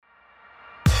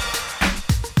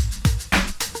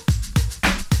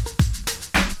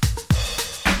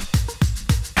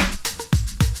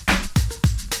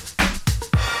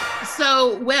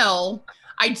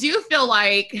feel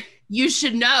like you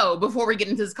should know before we get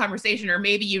into this conversation, or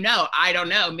maybe I don't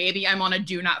know, maybe I'm on a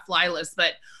do not fly list,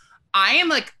 but I am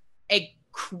like a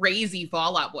crazy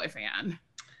Fall Out Boy fan.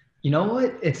 You know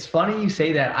what? It's funny you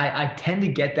say that. I tend to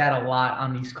get that a lot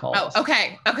on these calls. Oh,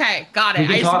 okay. Got it.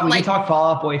 We can talk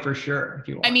Fall Out Boy for sure if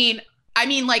you want. I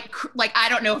mean, like I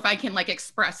don't know if I can like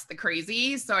express the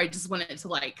crazy, so I just wanted to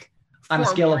like. On a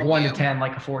scale of 1 to 10,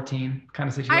 like a 14 kind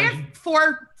of situation. I have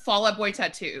 4 Fall Out Boy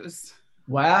tattoos.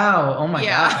 Wow. Oh my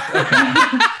gosh.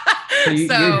 Okay.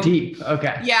 So you're deep.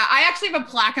 Okay. Yeah. I actually have a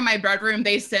plaque in my bedroom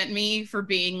they sent me for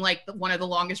being like one of the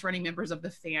longest running members of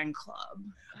the fan club.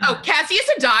 Oh, Cassie used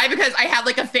to die because I had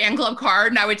like a fan club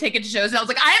card and I would take it to shows and I was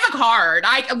like, I have a card.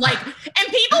 And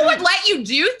people would let you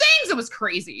do things. It was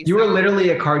crazy. You were literally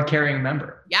a card carrying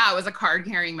member. Yeah, I was a card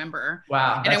carrying member.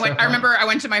 Wow. And I remember I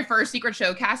went to my first secret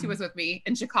show. Cassie was with me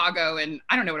in Chicago and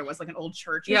I don't know what it was, like an old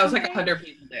church. Yeah, it was like 100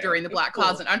 people there. During the Black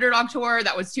Closet Underdog tour.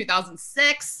 That was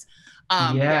 2006.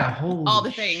 Holy all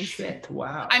the things. Shit.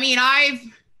 Wow. I mean,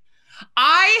 I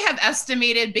have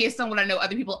estimated based on what I know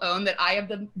other people own that I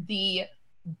have the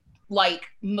like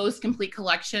most complete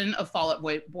collection of Fall Out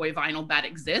Boy vinyl that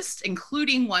exists,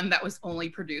 including one that was only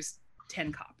produced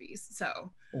 10 copies.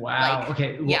 So wow.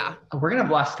 Okay. Well, yeah. We're gonna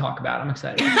have lots to talk about. I'm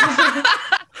excited.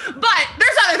 But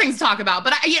there's other things to talk about.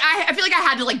 But I feel like I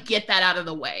had to like get that out of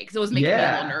the way because it was making me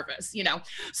a little nervous,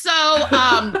 So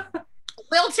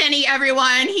Will Tenney,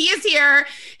 everyone, he is here.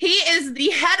 He is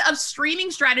the head of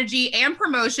streaming strategy and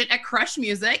promotion at Crush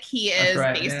Music. He is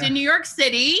based in New York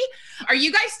City. Are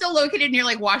you guys still located near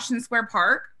like Washington Square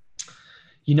Park?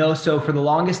 So for the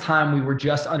longest time, we were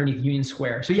just underneath Union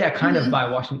Square. So kind of by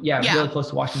Washington. Yeah, really close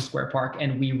to Washington Square Park.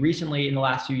 And we recently, in the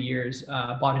last few years,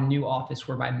 bought a new office.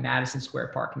 We're by Madison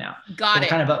Square Park now. Got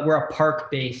it. We're a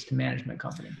park-based management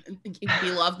company.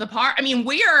 We love the park. I mean,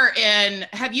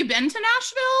 have you been to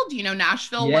Nashville? Do you know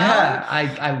Nashville well? Yeah,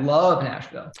 I love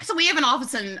Nashville. So we have an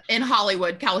office in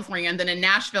Hollywood, California. And then in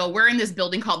Nashville, we're in this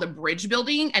building called the Bridge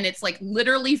Building. And it's like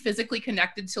literally physically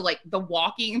connected to like the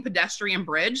walking pedestrian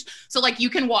bridge. So like you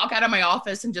can walk out of my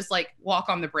office and just like walk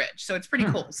on the bridge. So it's pretty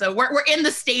cool. So we're in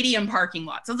the stadium parking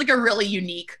lot. So it's like a really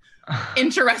unique,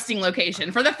 interesting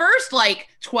location. For the first like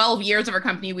 12 years of our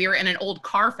company, we were in an old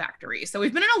car factory. So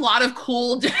we've been in a lot of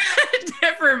cool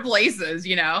different places,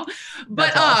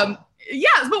 But awesome.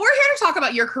 Yes, but we're here to talk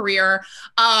about your career.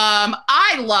 I'm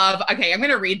going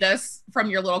to read this from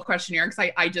your little questionnaire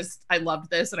because I loved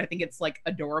this and I think it's like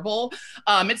adorable.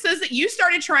 It says that you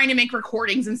started trying to make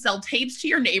recordings and sell tapes to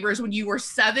your neighbors when you were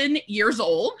 7 years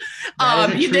old.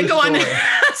 You then go on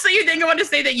to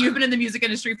say that you've been in the music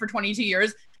industry for 22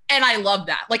 years. And I love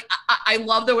that. Like, I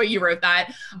love the way you wrote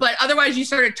that. But otherwise, you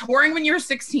started touring when you were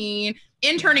 16,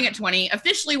 interning at 20,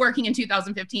 officially working in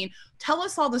 2015. Tell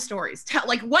us all the stories.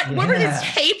 What were these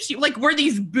tapes? Were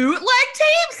these bootleg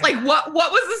tapes? Like, what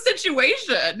was the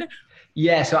situation?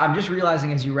 Yeah, so I'm just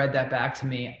realizing as you read that back to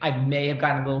me, I may have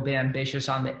gotten a little bit ambitious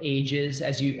on the ages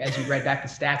as you read back the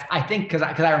stats. I think because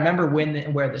I remember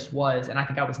where this was, and I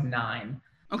think I was 9.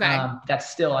 Okay. That's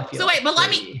still, I feel. So wait, but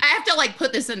I have to like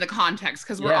put this into context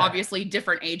because we're obviously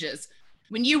different ages.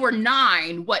 When you were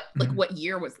 9, what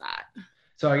year was that?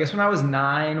 So I guess when I was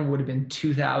 9 would have been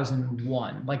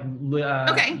 2001.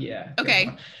 Okay. Yeah. Okay.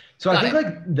 So I think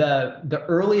like the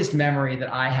earliest memory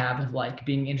that I have of like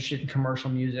being interested in commercial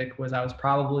music was I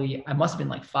must have been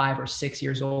like 5 or 6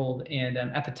 years old. And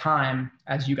at the time,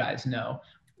 as you guys know,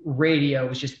 radio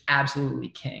was just absolutely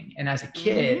king. And as a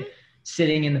kid,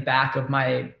 sitting in the back of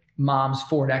my mom's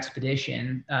Ford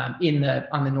Expedition on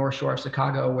the North Shore of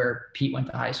Chicago, where Pete went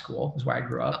to high school, is where I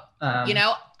grew up.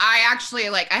 I actually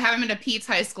I haven't been to Pete's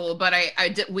high school, but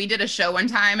we did a show one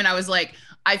time and I was like,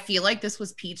 I feel like this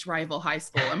was Pete's rival high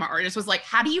school. And my artist was like,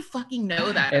 how do you fucking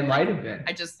know that? It might have been.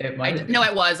 No,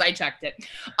 it was. I checked it.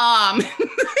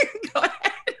 Go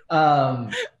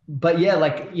ahead. But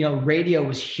yeah, radio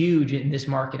was huge in this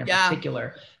market in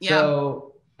particular. Yeah.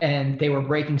 So, and they were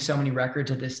breaking so many records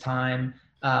at this time,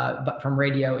 but from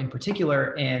radio in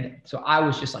particular. And so I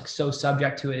was just like so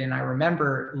subject to it. And I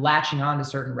remember latching on to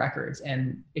certain records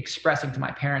and expressing to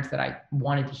my parents that I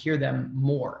wanted to hear them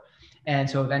more. And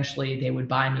so eventually they would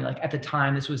buy me, like at the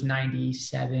time, this was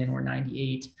 97 or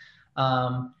 98.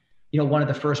 One of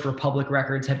the first Republic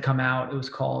records had come out. It was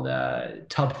called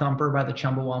Tub Thumper by the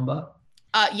Chumbawamba.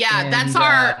 That's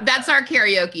our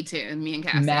karaoke tune, me and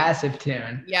Cassie. Massive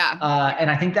tune. Yeah.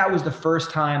 And I think that was the first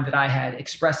time that I had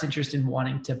expressed interest in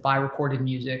wanting to buy recorded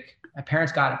music. My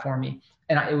parents got it for me.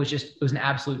 And it was an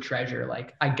absolute treasure.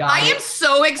 Like I am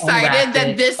so excited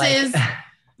that this is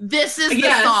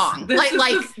the song. This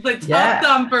is the Tub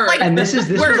Thumper. And this was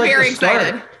we're like very the start.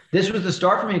 excited. This was the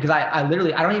start for me because I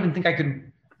literally, I don't even think I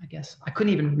guess I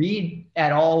couldn't even read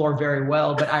at all or very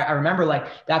well, but I remember like,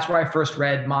 that's where I first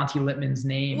read Monty Littman's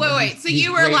name. Wait, so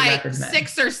you were like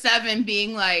 6 or 7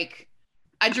 being like,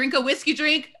 I drink a whiskey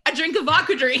drink, I drink a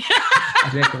vodka drink. I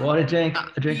drink a water drink,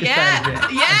 I drink a cider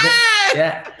drink.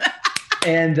 Yeah.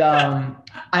 And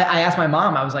I asked my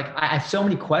mom, I was like, I have so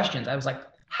many questions. I was like,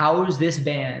 how is this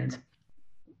band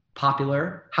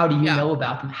popular? How do you know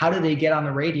about them? How did they get on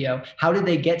the radio? How did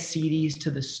they get CDs to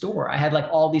the store? I had like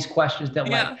all these questions that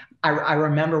like, I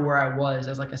remember where I was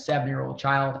as like a 7-year-old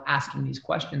child asking these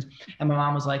questions. And my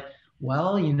mom was like,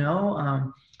 well,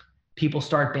 people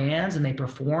start bands and they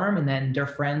perform and then their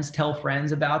friends tell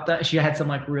friends about that. She had some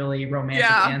like really romantic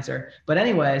answer. But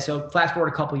anyway, so fast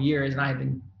forward a couple of years and I had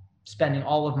been spending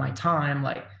all of my time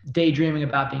like daydreaming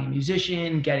about being a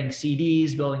musician, getting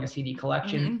CDs, building a CD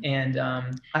collection. And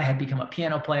I had become a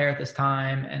piano player at this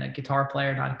time and a guitar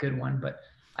player, not a good one, but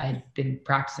I had been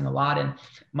practicing a lot. And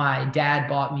my dad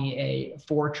bought me a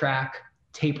 4-track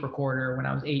tape recorder when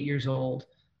I was 8 years old.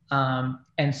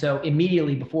 And so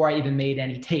immediately before I even made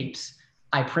any tapes,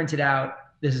 I printed out,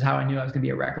 this is how I knew I was gonna be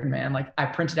a record man. Like I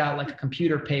printed out like a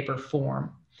computer paper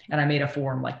form and I made a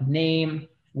form like name,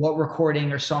 what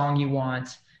recording or song you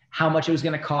want, how much it was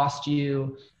going to cost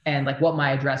you, and like what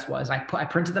my address was. I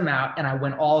printed them out and I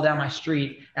went all down my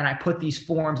street and I put these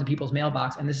forms in people's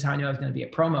mailbox. And this is how I knew I was going to be a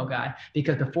promo guy,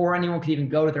 because before anyone could even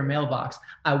go to their mailbox,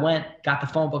 I went, got the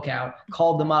phone book out,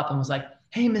 called them up and was like,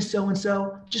 hey, Miss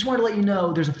So-and-so, just wanted to let you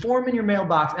know there's a form in your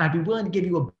mailbox and I'd be willing to give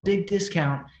you a big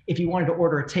discount if you wanted to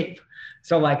order a tape.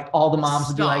 So like all the moms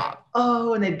would be like,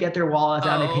 oh, and they'd get their wallets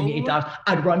out and they'd pay me $8.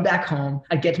 I'd run back home,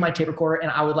 I'd get to my tape recorder and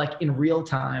I would like in real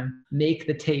time make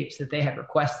the tapes that they had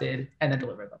requested and then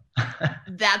deliver them.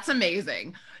 That's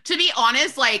amazing. To be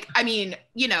honest, like, I mean,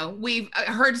 we've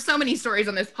heard so many stories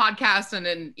on this podcast and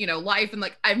in, life, and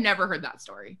like, I've never heard that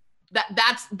story.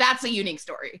 That's a unique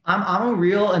story. I'm a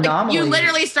real anomaly. Like, you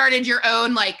literally started your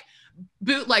own like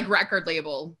bootleg record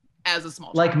label as a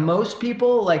small like child. Most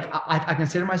people, like I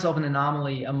consider myself an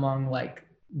anomaly among like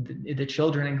the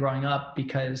children and growing up,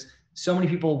 because so many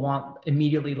people want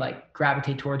immediately like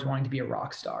gravitate towards wanting to be a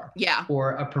rock star,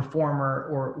 or a performer,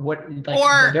 or what, like,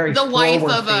 or very the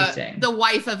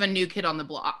wife of a New Kid on the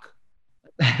Block.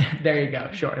 There you go.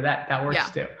 Sure, that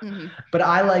works too. But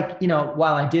I like,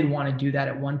 while I did want to do that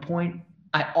at one point,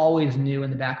 I always knew in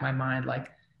the back of my mind,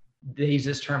 like they use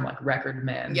this term like record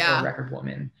man or record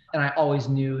woman. And I always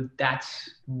knew that's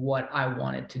what I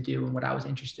wanted to do and what I was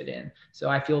interested in. So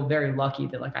I feel very lucky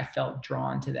that like I felt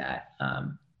drawn to that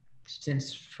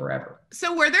since forever.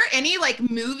 So were there any like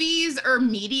movies or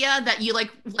media that you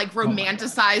like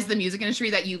romanticize the music industry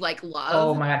that you like love?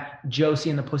 Oh my God,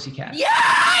 Josie and the Pussycats.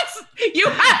 Yes! You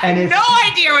have no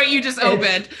idea what you just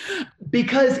opened.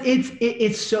 Because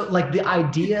it's so like the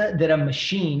idea that a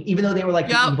machine, even though they were like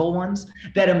the evil ones,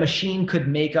 that a machine could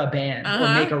make a band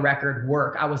or make a record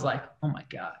work. I was like, oh my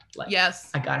God, like,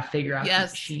 I got to figure out the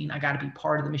machine. I got to be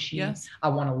part of the machine. I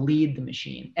want to lead the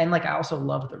machine. And like, I also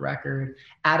love the record.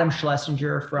 Adam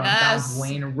Schlesinger from Bound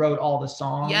Wayne wrote all the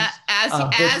songs. Yeah, as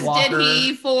did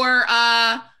he for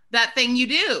That Thing You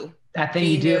Do. That Thing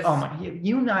You Do. Oh my,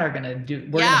 you and I are gonna do.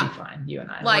 We're gonna be fine. You and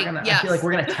I. Like, I feel like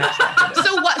we're gonna test that.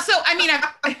 So I mean,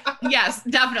 yes,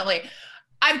 definitely.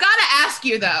 I've got to ask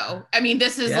you though. I mean,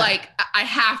 this is like, I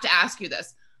have to ask you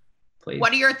this. Please.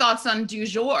 What are your thoughts on Du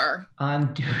Jour?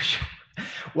 On Du Jour.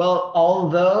 Well,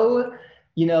 although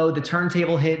the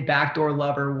turntable hit "Backdoor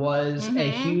Lover" was a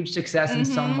huge success in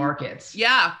some markets.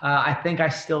 Yeah. I think I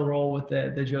still roll with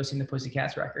the Josie and the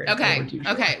Pussycats record. Okay.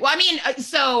 Okay. Well, I mean,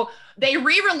 so they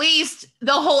re-released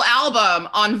the whole album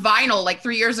on vinyl like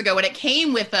 3 years ago, and it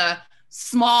came with a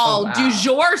small Du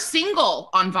Jour single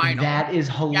on vinyl. That is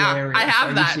hilarious. Yeah, I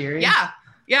have that. You serious? Yeah.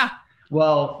 Yeah.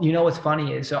 Well, what's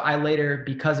funny is, so I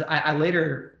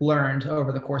later learned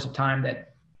over the course of time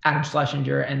that Adam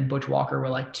Schlesinger and Butch Walker were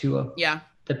like two of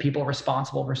the people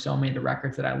responsible for so many of the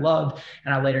records that I loved.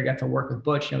 And I later got to work with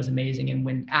Butch, and it was amazing. And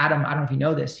when Adam, I don't know if you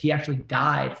know this, he actually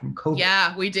died from COVID.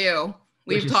 Yeah, we do.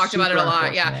 We've talked about it a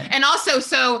lot. Yeah. And also,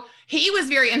 so he was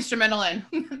very instrumental in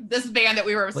this band that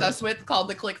we were obsessed with called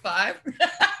the Click Five.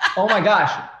 Oh my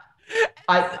gosh.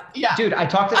 Dude, I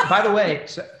talked to, by the way,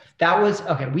 so that was,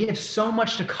 okay, we have so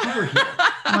much to cover here.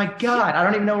 Oh my God, I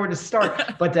don't even know where to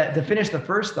start. But to finish the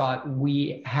first thought,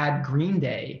 we had Green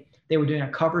Day. They were doing a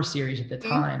cover series at the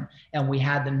time, and we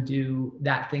had them do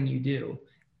That Thing You Do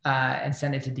and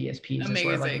send it to DSPs as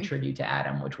sort of like a tribute to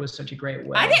Adam, which was such a great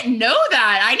way. I didn't know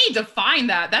that. I need to find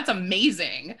that. That's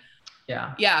amazing.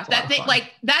 Yeah. Yeah. That thing,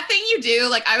 like That Thing You Do,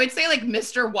 like I would say like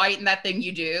Mr. White and That Thing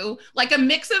You Do, like a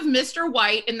mix of Mr.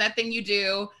 White and That Thing You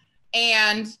Do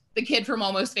and the kid from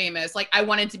Almost Famous. Like I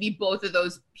wanted to be both of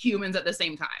those humans at the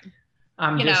same time.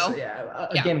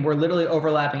 Again, we're literally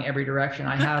overlapping every direction.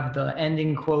 I have the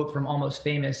ending quote from Almost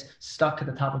Famous stuck to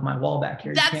the top of my wall back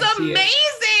here. That's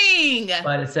amazing.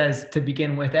 But it says, to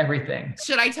begin with everything.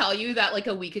 Should I tell you that like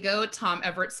a week ago, Tom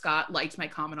Everett Scott liked my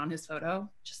comment on his photo?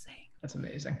 Just saying. That's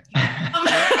amazing.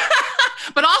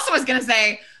 But also I was going to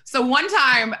say, so one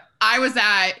time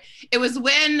it was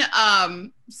when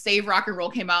Save Rock and Roll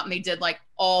came out, and they did like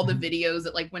all the videos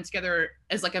that like went together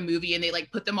as like a movie, and they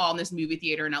like put them all in this movie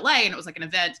theater in LA, and it was like an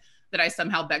event that I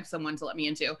somehow begged someone to let me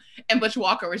into. And Butch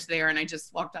Walker was there, and I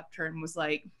just walked up to her and was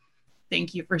like,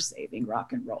 thank you for saving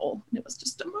rock and roll. And it was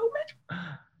just a moment.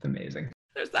 It's amazing.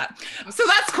 There's that. So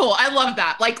that's cool. I love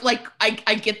that. Like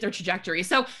I get their trajectory.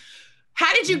 So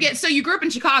how did you get, so you grew up in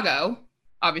Chicago,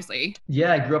 obviously.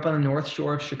 Yeah, I grew up on the North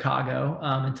Shore of Chicago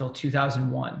until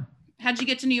 2001. How'd you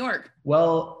get to New York?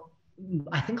 Well,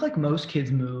 I think like most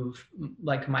kids move,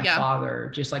 like my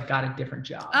father just like got a different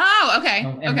job. Oh, okay.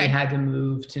 And we had to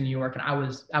move to New York, and I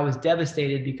was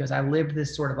devastated because I lived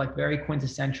this sort of like very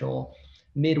quintessential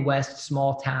Midwest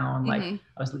small town. Like I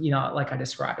was, like I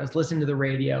described, I was listening to the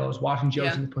radio, I was watching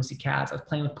Josie and the Pussycats, I was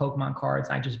playing with Pokemon cards.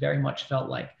 I just very much felt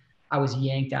like I was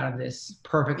yanked out of this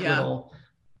perfect little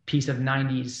piece of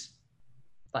 90s,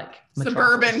 like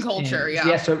suburban culture.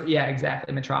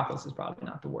 Exactly. Metropolis is probably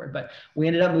not the word, but we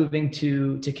ended up moving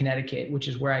to Connecticut, which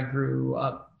is where I grew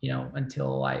up,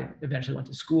 until I eventually went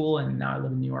to school, and now I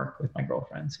live in New York with my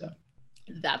girlfriend. So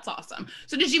that's awesome.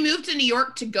 So did you move to New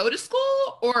York to go to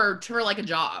school or for like a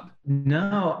job?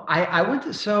 No, I went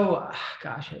to, so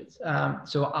I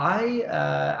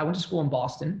went to school in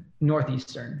Boston,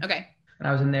 Northeastern. Okay. And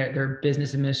I was in their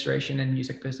business administration and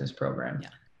music business program. Yeah.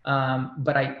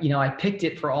 But I picked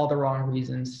it for all the wrong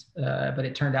reasons, but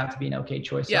it turned out to be an okay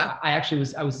choice. So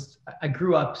I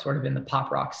grew up sort of in the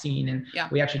pop rock scene, and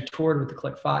we actually toured with the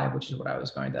Click Five, which is what I was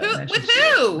going to mention. With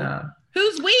who?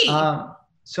 Who's we?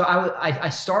 So I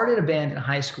started a band in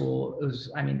high school.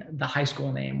 The high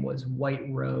school name was White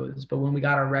Rose, but when we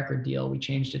got our record deal, we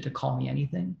changed it to Call Me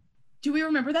Anything. Do we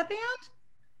remember that band?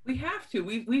 We have to.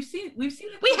 We've seen it. We had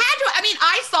to. I mean,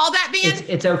 I saw that band.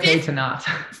 It's okay to not.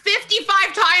 55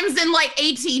 times in like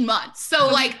 18 months. So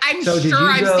like, I'm sure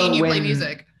I've seen you play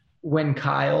music. When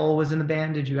Kyle was in the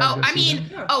band, did you?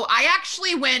 I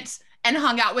actually went and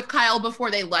hung out with Kyle before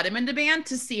they let him into band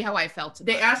to see how I felt.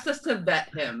 They asked us to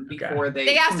vet him before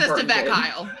they asked us to vet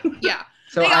Kyle. Yeah.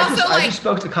 So I just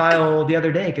spoke to Kyle the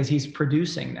other day because he's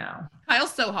producing now.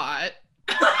 Kyle's so hot.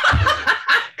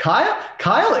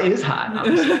 Kyle is hot.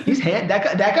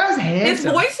 That guy's handsome. His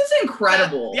voice is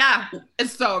incredible. Yeah,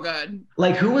 it's so good.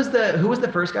 Like who was the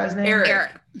first guy's name?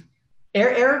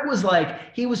 Eric was like,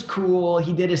 he was cool,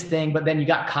 he did his thing, but then you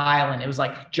got Kyle and it was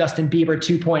like Justin Bieber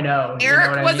 2.0.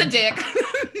 Eric was a dick.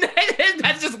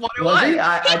 That's just what it was. He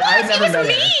was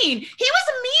mean. He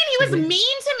was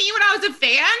mean to me when I was a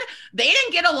fan. They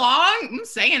didn't get along. I'm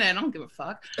saying it. I don't give a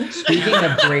fuck. Speaking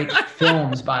of great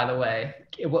films, by the way,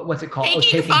 what's it called?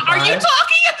 Taking Five. Are you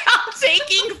talking about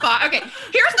Taking Five? Okay.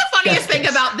 Here's the funniest thing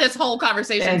about this whole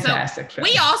conversation. Fantastic film.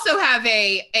 We also have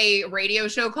a radio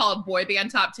show called Boy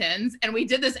Band Top Tens, and we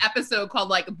did this episode called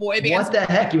like Boy Band. What the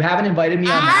heck? You haven't invited me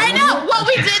on that. I know. Well,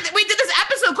 we did this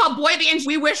episode called Boy Band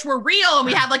We Wish Were Real, and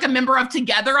we had like a member of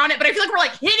Together on it. But I feel like we're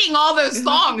like hitting all those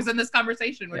songs in this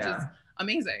conveation, which is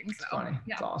amazing. It's funny.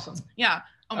 Yeah. It's awesome. Yeah.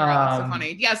 Oh my God, that's so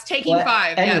funny. Yes, Taking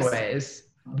Five. Anyways,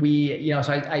 we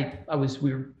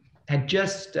had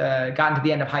just gotten to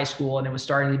the end of high school, and it was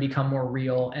starting to become more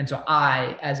real. And so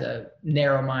I, as a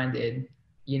narrow-minded,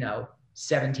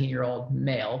 17-year-old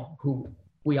male, who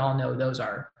we all know those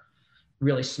are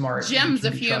really smart, gems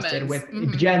of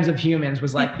humans, gems of humans,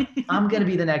 was like, I'm gonna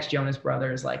be the next Jonas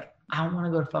Brothers. Like, I don't want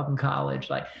to go to fucking college.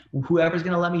 Like, whoever's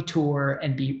gonna let me tour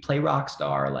and play rock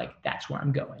star, like that's where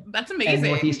I'm going. That's amazing. And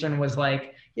Northeastern was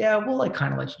like, yeah, we'll like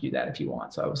kind of let you do that if you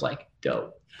want. So I was like,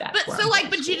 dope.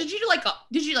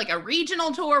 Did you like a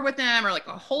regional tour with them or like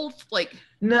a whole like?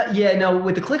 No.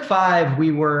 With the Click Five,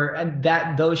 we were, and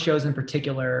those shows in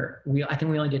particular, I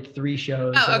think we only did 3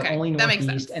 shows. Oh, okay. Only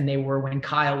Northeast, and they were when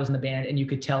Kyle was in the band, and you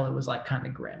could tell it was like kind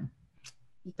of grim.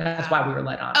 That's why we were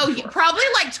let on. Oh, probably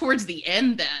like towards the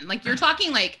end then. Like you're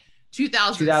talking like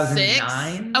 2006.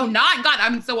 2009. Oh, 9. God,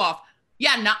 I'm so off.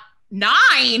 Yeah,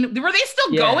 9. Were they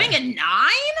still going at 9?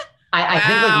 I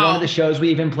think like one of the shows we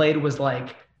even played was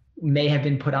like may have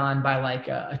been put on by like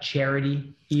a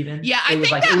charity even. Yeah, I think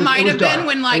that might have been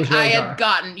when like I had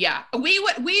gotten, we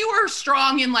were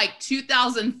strong in like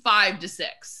 2005 to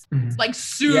 6. Like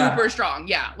super strong.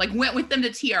 Yeah. Like went with them to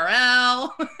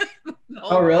TRL.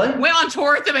 Oh, really? Went on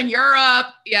tour with them in Europe.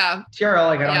 Yeah. TRL,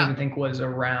 like, I don't even think was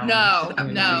around. No.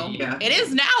 Yeah. It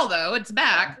is now, though. It's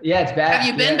back. Yeah, it's back. Have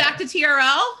you been back to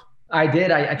TRL? I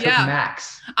did. I took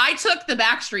Max. I took the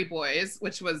Backstreet Boys,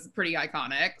 which was pretty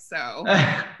iconic. So,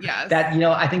 yes. That,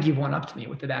 I think you've won up to me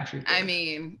with the Backstreet Boys. I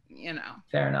mean,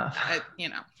 Fair enough.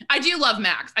 I do love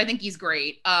Max. I think he's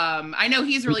great. I know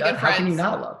he's really good friends. How can you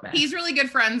not love Max? He's really good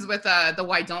friends with the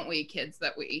Why Don't We kids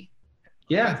that we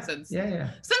since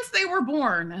they were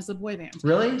born as a boy band.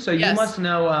 Really? So you must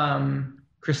know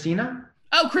Christina?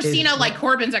 Oh, Christina, like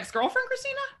Corbin's ex-girlfriend,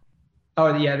 Christina?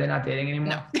 Oh, yeah, they're not dating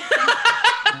anymore? No.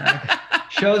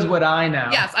 Shows what I know.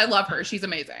 Yes, I love her. She's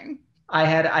amazing. I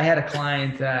had a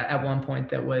client at one point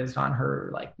that was on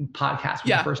her podcast,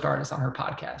 the first artist on her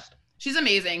podcast. She's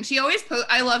amazing. She always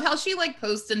I love how she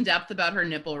posts in depth about her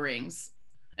nipple rings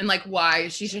and why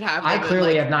she should have them. I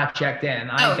clearly have not checked in.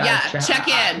 Check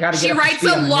in. She writes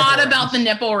a lot about the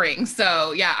nipple rings.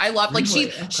 So yeah, I love she's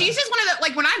just one of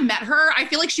the when I met her, I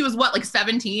feel like she was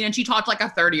 17 and she talked like a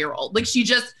 30-year-old.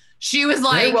 She was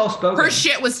very well spoken. Her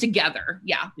shit was together.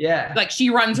 Yeah. Yeah.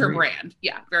 She runs her brand.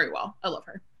 Yeah, very well. I love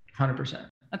her. 100%.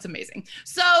 That's amazing.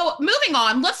 So moving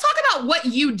on, let's talk about what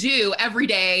you do every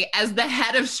day as the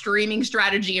head of streaming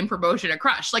strategy and promotion at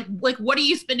Crush. What are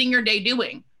you spending your day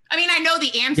doing? I mean, I know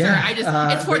the answer.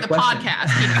 It's for the podcast.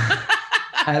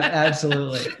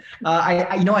 Absolutely.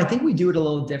 I think we do it a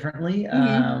little differently.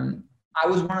 Mm-hmm. I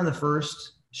was one of the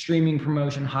first streaming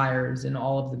promotion hires in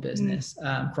all of the business.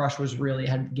 Crush was really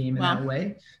ahead of the game in that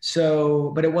way.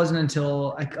 So, but it wasn't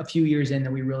until a few years in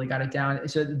that we really got it down.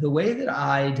 So the way that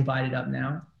I divide it up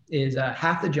now is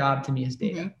half the job to me is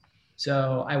data. Mm-hmm.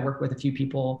 So I work with a few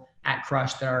people at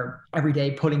Crush that are every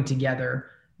day putting together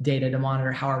data to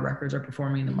monitor how our records are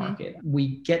performing in the market.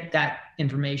 We get that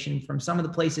information from some of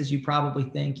the places you probably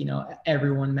think,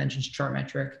 everyone mentions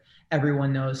Chartmetric.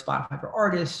 Everyone knows Spotify for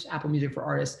artists, Apple Music for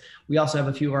artists. We also have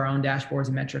a few of our own dashboards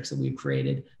and metrics that we've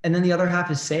created. And then the other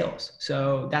half is sales.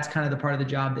 So that's kind of the part of the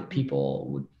job that people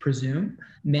would presume,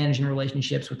 managing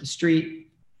relationships with the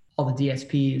street, all the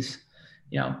DSPs,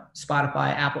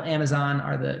 Spotify, Apple, Amazon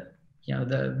are the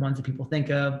ones that people think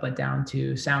of, but down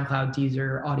to SoundCloud,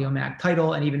 Deezer, AudioMac,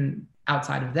 Tidal, and even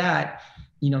outside of that,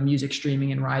 music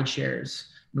streaming and ride shares,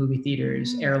 movie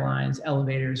theaters, airlines,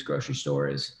 elevators, grocery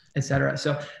stores, etc.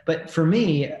 So, but for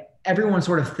me, everyone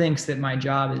sort of thinks that my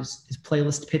job is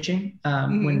playlist pitching,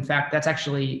 when in fact that's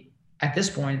actually, at this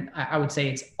point, I would say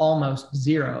it's almost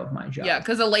zero of my job. Yeah,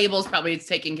 because the label's probably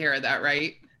taking care of that,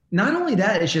 right? Not only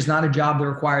that, it's just not a job that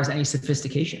requires any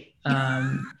sophistication.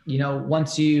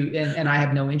 Once you, and I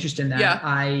have no interest in that.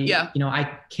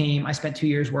 I spent 2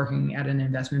 years working at an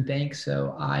investment bank.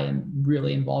 So I am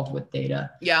really involved with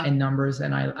data and numbers,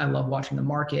 and I love watching the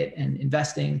market and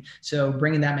investing. So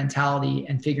bringing that mentality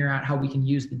and figuring out how we can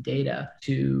use the data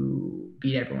to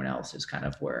beat everyone else is kind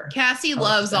of where Cassie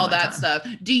loves all that stuff.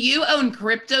 Do you own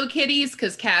CryptoKitties?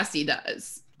 Because Cassie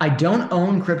does. I don't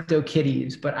own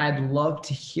CryptoKitties, but I'd love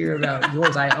to hear about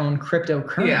yours. I own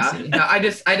cryptocurrency. Yeah, no, I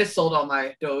just sold all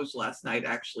my Doge last night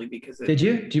actually because did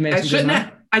you? Did you make some good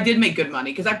money? I did make good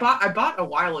money because I bought a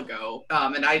while ago,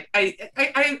 and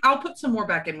I'll put some more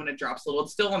back in when it drops a little.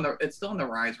 It's still on the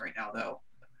rise right now though.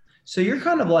 So you're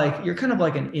kind of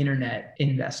like an internet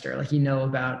investor,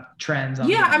 about trends.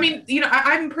 I mean,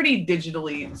 I'm pretty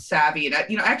digitally savvy, and I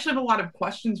actually have a lot of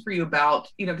questions for you about,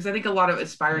 because I think a lot of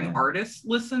aspiring artists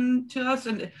listen to us,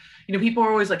 and people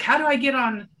are always like, how do I get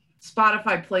on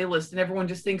Spotify playlist? And everyone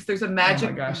just thinks there's a magic.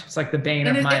 Oh my gosh, it's like the bane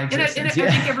of my existence. And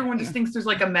I think everyone just thinks there's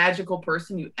like a magical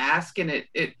person you ask, and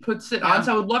it puts it on.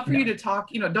 So I would love for you to talk.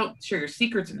 Don't share your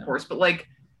secrets, of course, but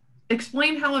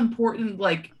explain how important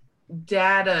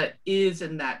data is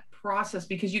in that process,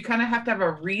 because you kind of have to have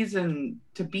a reason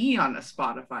to be on a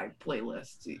Spotify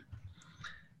playlist.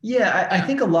 Yeah, I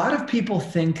think a lot of people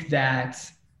think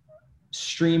that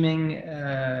streaming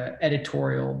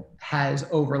editorial has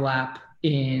overlap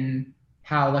in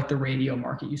how the radio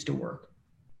market used to work.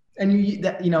 And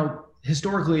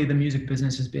historically the music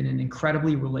business has been an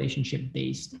incredibly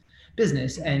relationship-based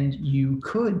business, and you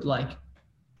could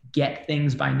get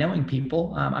things by knowing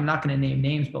people. I'm not going to name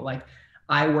names, but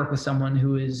I work with someone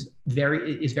who is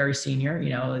very senior,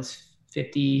 is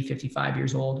 50, 55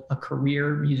 years old, a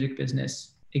career music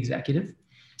business executive,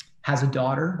 has a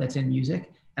daughter that's in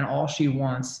music, and all she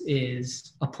wants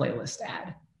is a playlist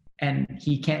ad, and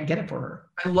he can't get it for her.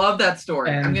 I love that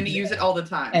story. I'm going to use it all the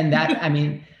time. And that, I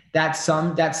mean, that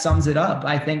sums it up.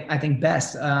 I think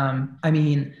best.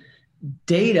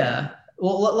 Data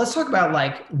Well, let's talk about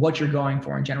like what you're going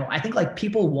for in general. I think like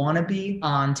people want to be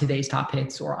on Today's Top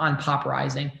Hits or on Pop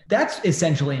Rising. That's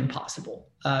essentially impossible,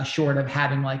 short of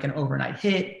having like an overnight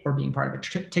hit or being part of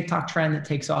a TikTok trend that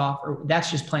takes off, or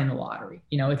that's just playing the lottery.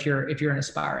 You know, if you're an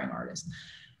aspiring artist.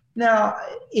 Now,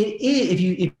 if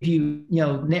you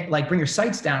like bring your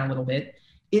sights down a little bit,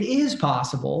 it is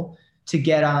possible to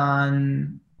get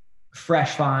on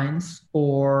Fresh Finds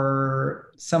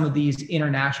or some of these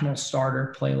international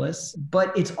starter playlists,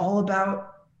 but it's all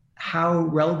about how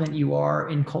relevant you are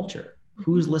in culture.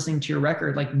 Who's listening to your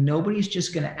record? Like nobody's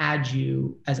just going to add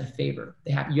you as a favor.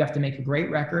 You have to make a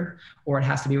great record, or it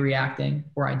has to be reacting,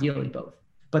 or ideally both.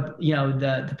 But you know,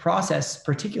 the process,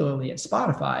 particularly at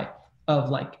Spotify, of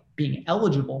like being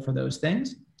eligible for those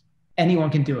things, anyone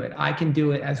can do it. I can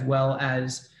do it as well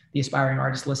as the aspiring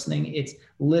artist listening. It's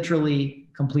literally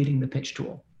completing the pitch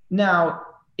tool. Now,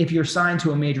 if you're signed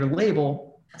to a major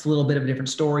label, it's a little bit of a different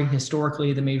story.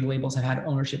 Historically, the major labels have had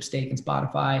ownership stake in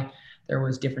Spotify. There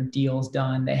was different deals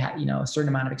done. They had, a certain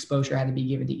amount of exposure had to be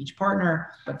given to each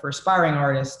partner. But for aspiring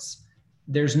artists,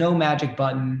 there's no magic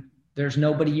button. There's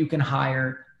nobody you can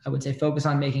hire. I would say focus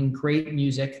on making great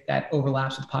music that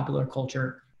overlaps with popular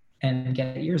culture and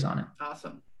get ears on it.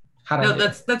 Awesome.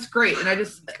 That's great. And I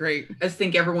just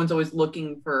think everyone's always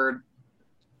looking for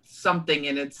something,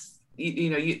 and it's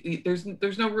there's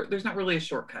not really a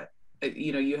shortcut.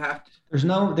 You have to.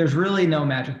 There's really no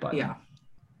magic button. Yeah.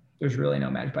 There's really no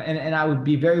magic button. And I would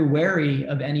be very wary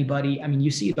of anybody. I mean,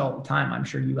 you see it all the time. I'm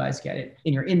sure you guys get it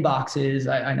in your inboxes.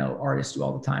 I know artists do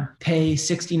all the time. Pay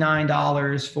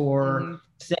 $69 for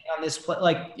staying on this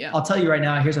I'll tell you right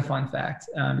now, here's a fun fact,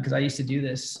 because I used to do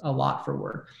this a lot for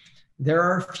work. There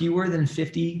are fewer than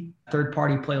 50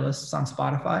 third-party playlists on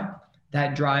Spotify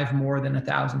that drive more than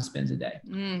 1,000 spins a day.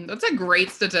 That's a great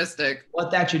statistic. What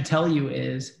that should tell you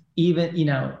is even,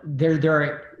 there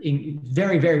are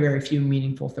very, very, very few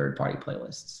meaningful third-party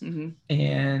playlists.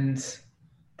 And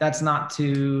that's not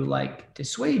to like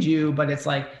dissuade you, but it's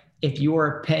like, if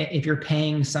you're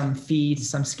paying some fee to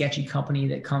some sketchy company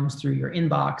that comes through your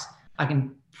inbox, I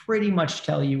can pretty much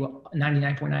tell you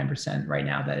 99.9% right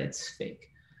now that it's fake.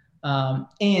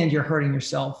 And you're hurting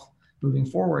yourself moving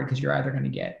forward, because you're either going to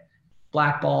get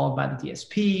blackballed by the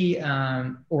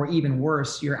DSP, or even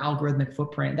worse, your algorithmic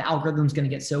footprint. The algorithm's going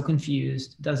to get so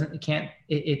confused.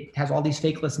 It has all these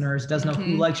fake listeners. It doesn't know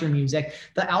who likes your music.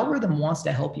 The algorithm wants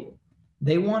to help you.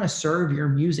 They want to serve your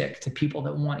music to people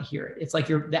that want to hear it. It's like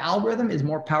the algorithm is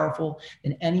more powerful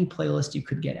than any playlist you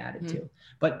could get added to.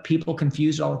 But people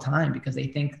confuse it all the time because they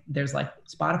think there's like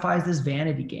Spotify is this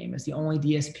vanity game. It's the only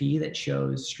DSP that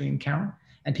shows stream count.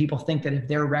 And people think that if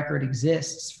their record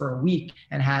exists for a week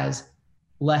and has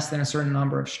less than a certain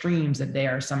number of streams, that they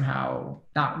are somehow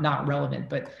not relevant.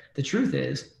 But the truth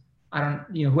is,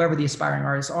 whoever the aspiring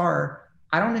artists are,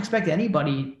 I don't expect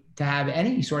anybody to have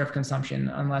any sort of consumption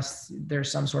unless there's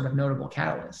some sort of notable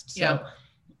catalyst. So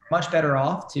much better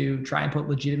off to try and put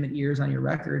legitimate ears on your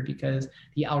record, because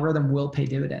the algorithm will pay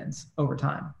dividends over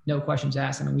time. No questions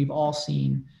asked. I mean, we've all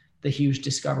seen the huge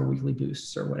Discover weekly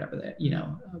boosts or whatever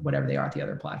whatever they are at the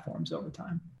other platforms over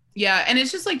time. Yeah. And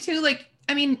it's just like, too, like,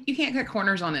 I mean, you can't cut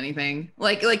corners on anything.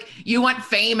 Like you want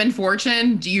fame and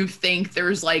fortune. Do you think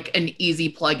there's like an easy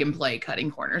plug and play cutting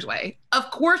corners way?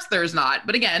 Of course there's not.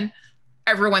 But again,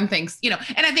 everyone thinks, and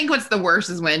I think what's the worst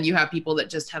is when you have people that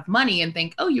just have money and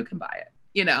think, oh, you can buy it.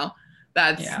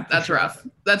 That's rough.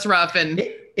 That's rough. And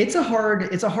it's a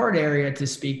hard area to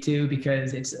speak to,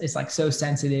 because it's like so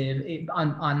sensitive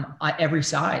on every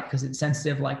side, because it's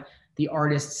sensitive. Like the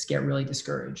artists get really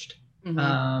discouraged.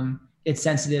 It's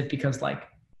sensitive because like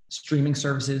streaming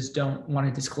services don't want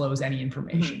to disclose any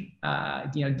information.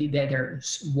 They're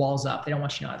walls up. They don't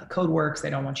want you to know how the code works.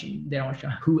 They don't want you to know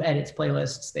who edits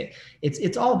playlists.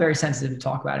 It's all very sensitive to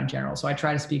talk about in general. So I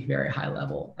try to speak very high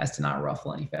level as to not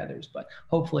ruffle any feathers, but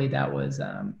hopefully that was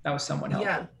somewhat helpful.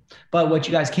 Yeah. But what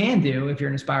you guys can do if you're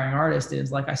an aspiring artist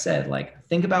is, like I said, like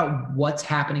think about what's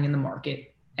happening in the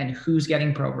market and who's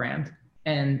getting programmed,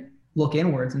 and look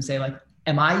inwards and say like,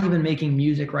 am I even making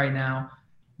music right now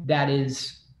that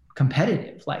is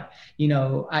competitive? Like,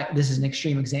 this is an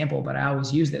extreme example, but I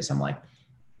always use this. I'm like,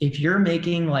 if you're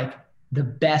making like the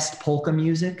best polka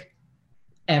music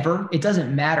ever, it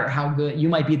doesn't matter how good you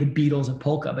might be, the Beatles of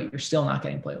polka, but you're still not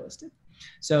getting playlisted.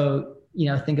 So,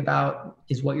 think about,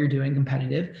 is what you're doing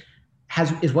competitive?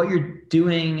 Has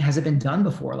it been done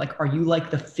before? Like, are you like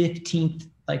the 15th?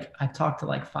 Like, I've talked to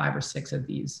like 5 or 6 of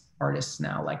these artists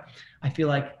now. Like, I feel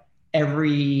like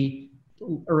every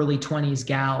early 20s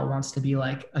gal wants to be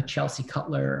like a Chelsea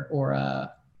Cutler or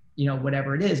a,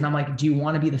 whatever it is. And I'm like, do you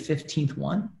want to be the 15th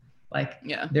one? Like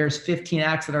there's 15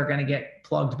 acts that are going to get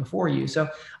plugged before you. So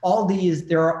all these,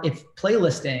 if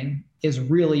playlisting is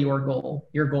really your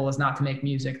goal is not to make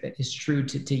music that is true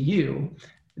to you,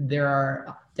 there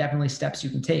are definitely steps you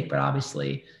can take, but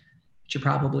obviously it should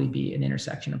probably be an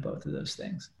intersection of both of those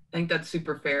things. I think that's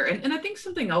super fair. And I think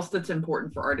something else that's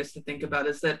important for artists to think about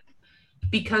is that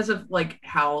because of like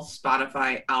how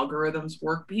Spotify algorithms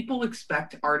work, people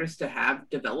expect artists to have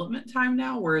development time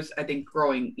now. Whereas I think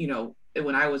growing,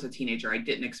 when I was a teenager, I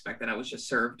didn't expect that. I was just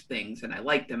served things and I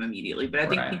liked them immediately. But I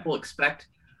think people expect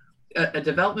a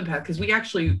development path, because we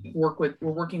actually we're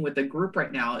working with a group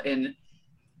right now, and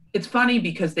it's funny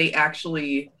because they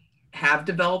actually have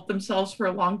developed themselves for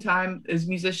a long time as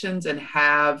musicians and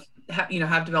have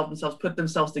developed themselves, put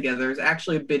themselves together. There's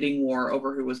actually a bidding war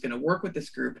over who was going to work with this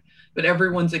group, but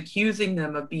everyone's accusing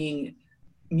them of being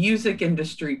music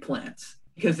industry plants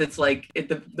because it's like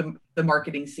the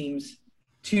marketing seems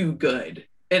too good.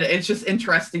 And it's just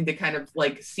interesting to kind of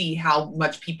like see how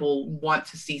much people want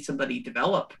to see somebody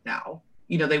develop now.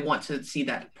 They want to see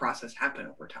that process happen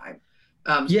over time.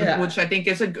 Which I think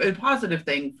is a positive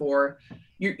thing for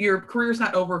your career's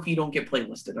not over if you don't get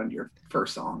playlisted on your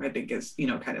first song, I think is,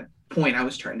 kind of point I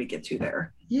was trying to get to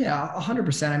there. Yeah,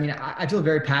 100%. I mean, I feel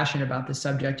very passionate about this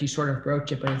subject. You sort of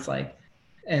broached it, but it's like,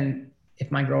 and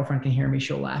if my girlfriend can hear me,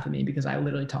 she'll laugh at me because I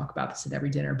literally talk about this at every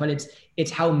dinner, but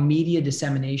it's how media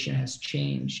dissemination has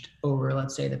changed over,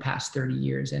 let's say, the past 30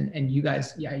 years. And you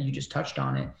guys, you just touched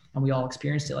on it and we all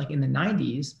experienced it. Like in the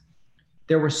 90s,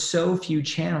 there were so few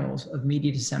channels of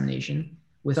media dissemination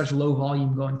with such low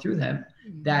volume going through them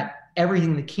that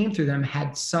everything that came through them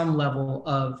had some level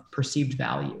of perceived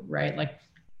value, right? Like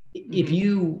if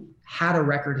you had a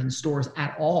record in stores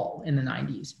at all in the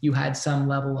 90s, you had some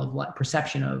level of like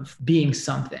perception of being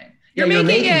something. You're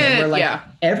making it where like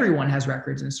everyone has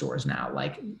records in stores now.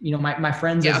 Like, my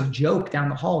friends as a joke down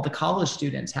the hall, the college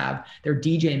students have their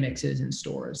DJ mixes in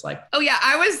stores. Like, oh yeah.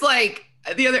 I was like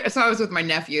so I was with my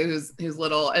nephew who's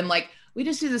little, and like, we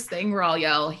just do this thing where I'll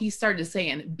yell. He started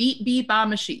saying, beep, beep,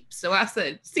 I'm a sheep. So I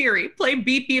said, Siri, play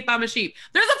beep, beep, I'm a sheep.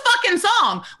 There's a fucking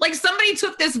song. Like somebody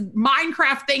took this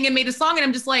Minecraft thing and made a song, and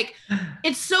I'm just like,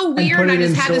 it's so weird. And I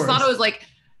just had this thought. I was like,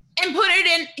 and put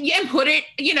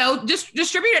it, just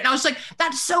distribute it. And I was like,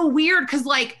 that's so weird. Cause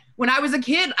like when I was a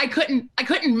kid, I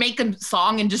couldn't make a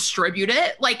song and distribute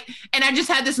it. Like, and I just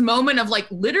had this moment of like,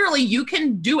 literally you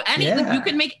can do anything, you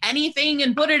can make anything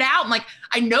and put it out. And like,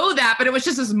 I know that, but it was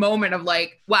just this moment of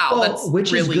like, wow, that's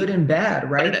which really is good and bad,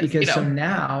 right? Because so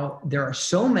now there are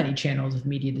so many channels of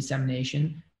media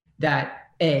dissemination that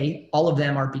all of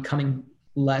them are becoming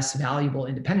less valuable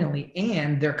independently,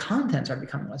 and their contents are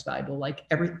becoming less valuable.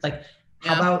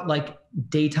 How about like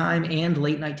daytime and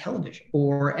late night television,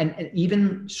 and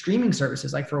even streaming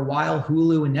services? Like for a while,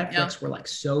 Hulu and Netflix were like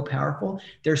so powerful.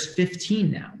 There's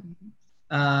 15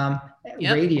 now.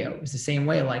 Radio is the same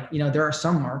way. Like, there are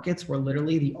some markets where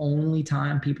literally the only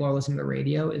time people are listening to the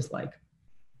radio is like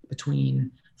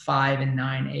between 5 and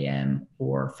 9 a.m.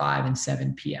 or 5 and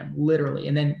 7 p.m. literally.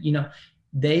 And then,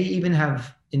 they even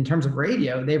have, in terms of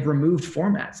radio, they've removed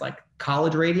formats. Like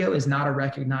college radio is not a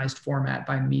recognized format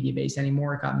by Mediabase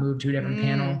anymore. It got moved to a different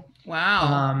panel.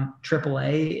 Wow.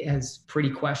 AAA has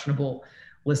pretty questionable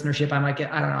listenership. I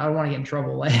don't want to get in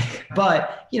trouble.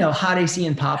 But Hot AC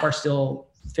and pop are still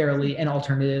fairly an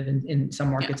alternative, and in some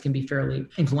markets can be fairly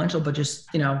influential, but just,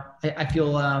 I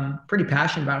feel pretty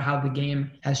passionate about how the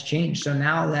game has changed. So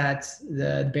now that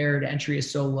the barrier to entry is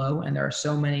so low and there are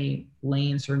so many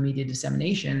lanes for media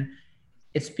dissemination,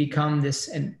 it's become this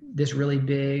really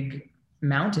big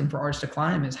mountain for artists to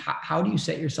climb. Is how do you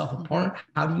set yourself apart?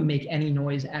 How do you make any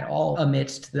noise at all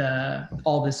amidst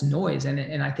all this noise?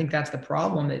 And I think that's the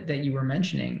problem that you were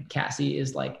mentioning, Cassie,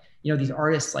 is like, these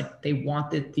artists, like they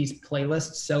want these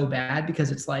playlists so bad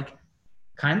because it's like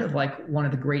kind of like one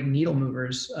of the great needle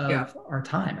movers of our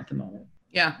time at the moment.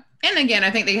 Yeah. And again,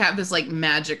 I think they have this like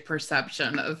magic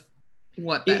perception of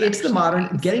what that it's the modern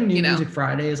means. Getting New Music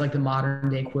Friday is like the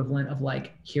modern day equivalent of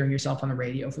like hearing yourself on the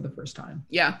radio for the first time.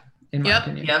 Yeah. In my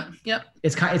opinion. Yep.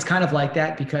 It's kind of like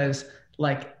that because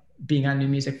like being on New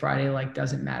Music Friday like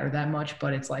doesn't matter that much,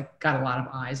 but it's like got a lot of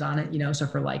eyes on it, so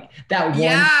for like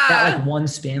that one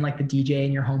spin, like the DJ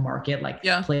in your home market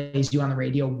plays you on the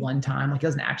radio one time, like it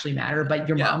doesn't actually matter, but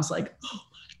your mom's like, oh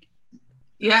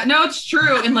Yeah, no, it's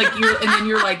true. And like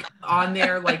you're like on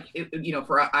there, like,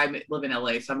 I live in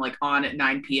LA, so I'm like on at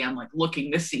 9 p.m. like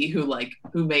looking to see who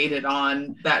made it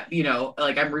on that,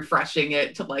 like I'm refreshing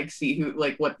it to like see who,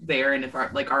 like what's there and if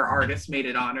our artist made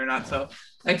it on or not. So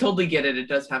I totally get it. It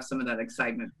does have some of that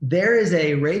excitement. There is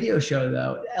a radio show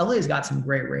though. LA's got some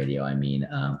great radio. I mean,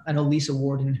 I know Lisa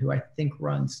Warden, who I think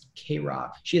runs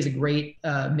K-Rock. She has a great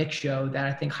mix show that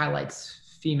I think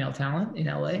highlights female talent in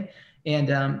LA. And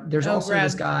there's also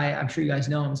this guy, I'm sure you guys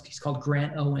know him. He's called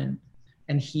Grant Owen,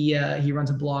 and he runs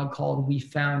a blog called We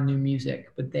Found New Music.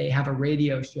 But they have a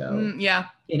radio show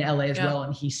in LA as well,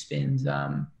 and he spins.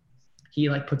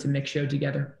 He like puts a mix show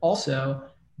together. Also,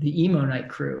 the Emo Night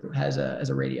crew has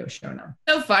a radio show now.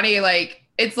 So funny, like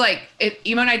it's like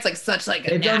Emo Night's like such like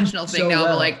a national thing now.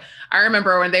 Well. But like I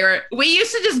remember when we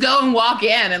used to just go and walk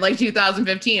in like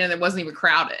 2015, and it wasn't even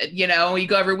crowded. You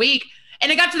go every week.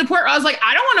 And it got to the point where I was like,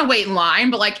 I don't want to wait in line,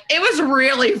 but like, it was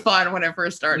really fun when it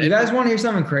first started. You guys want to hear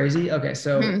something crazy? Okay.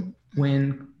 So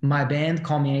when my band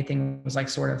Call Me Anything was like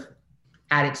sort of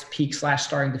at its peak /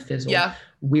 starting to fizzle,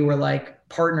 we were like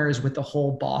partners with the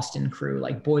whole Boston crew.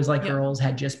 Like Boys Like Girls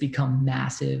had just become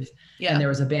massive. Yeah. And there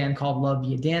was a band called Love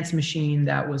Via Dance Machine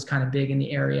that was kind of big in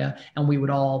the area. And we would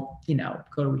all,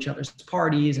 go to each other's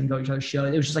parties and go to each other's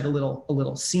shows. It was just like a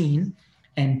little scene.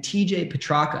 And TJ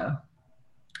Petraka,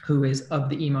 who is of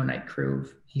the Emo Night crew,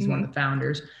 he's one of the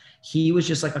founders. He was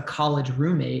just like a college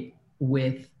roommate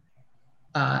with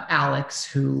Alex,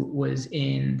 who was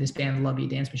in this band Love You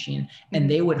Dance Machine, and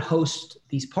they would host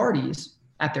these parties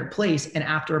at their place. And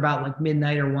after about like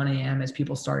midnight or 1 a.m., as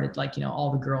people started, like,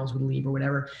 all the girls would leave or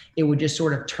whatever, it would just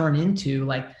sort of turn into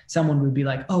like someone would be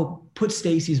like, oh, put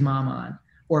Stacy's Mom on,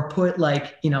 or put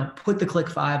like, put the Click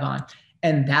 5 on.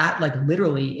 And that, like,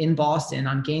 literally in Boston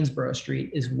on Gainsborough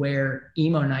Street is where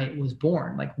Emo Night was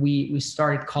born. Like we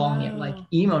started calling it like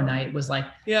Emo Night was like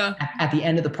at the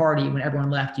end of the party when everyone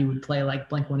left, you would play like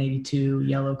Blink-182,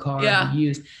 Yellow Card, The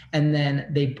Used. And then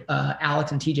they,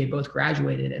 Alex and TJ both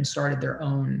graduated and started their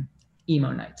own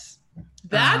Emo Nights.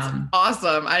 That's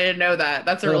awesome. I didn't know that.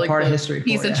 That's a really part cool of history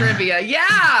piece of trivia.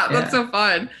 Yeah, that's so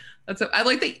fun. I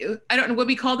like that. I don't know. Would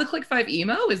we call the Click 5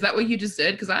 emo? Is that what you just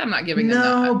did? Because I'm not giving them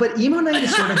that. No, but Emo Night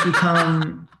has sort of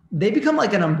become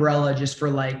like an umbrella just for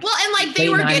like. Well, and like they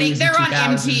were on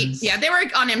MTV. Yeah, they were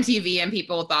on MTV, and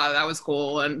people thought that was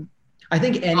cool. And I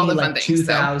think any like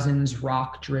 2000s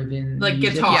rock driven like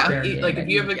guitar, like if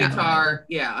you have a guitar,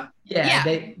 they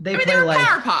play they're like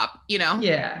power pop,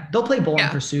 Yeah, they'll play Bowling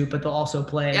for Soup, but they'll also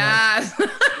play. Yes. Wait,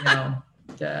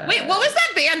 what was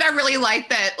that band I really liked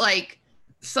that like?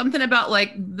 Something about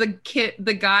like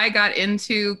the guy got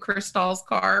into Crystal's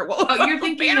car. Oh, you're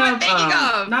thinking of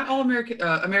not All American,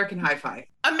 American Hi-Fi.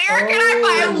 American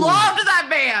Hi-Fi. I loved that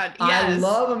band. Yes. I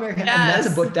love American. Yes.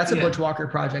 And that's a Butch Walker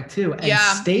project too. And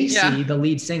Stacy, the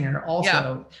lead singer,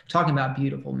 also talking about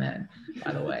beautiful men,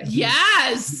 by the way.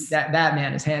 Yes. That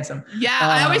man is handsome. Yeah.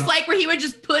 I always like where he would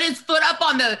just put his foot up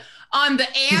on the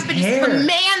amp and just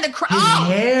command the crowd. His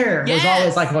hair was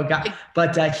always like what got,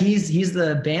 but he's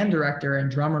the band director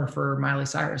and drummer for Miley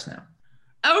Cyrus now.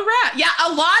 Oh, right. Yeah.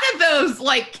 A lot of those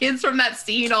like kids from that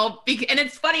scene and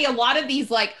it's funny. A lot of these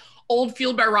like old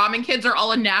Fueled by Ramen kids are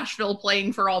all in Nashville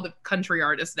playing for all the country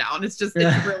artists now. And it's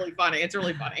really funny. It's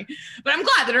really funny, but I'm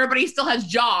glad that everybody still has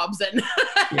jobs and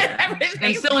everything.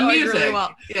 And still in music. Really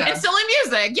well. And still in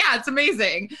music. Yeah. It's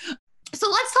amazing. So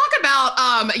let's talk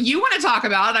about, you want to talk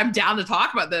about, I'm down to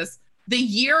talk about this, the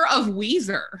year of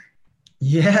Weezer.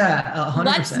 Yeah, 100%.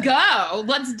 Let's go.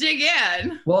 Let's dig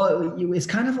in. Well, it's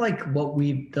kind of like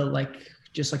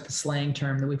just like the slang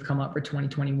term that we've come up for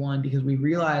 2021, because we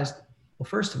realized, well,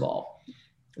 first of all,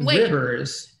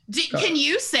 Rivers. Can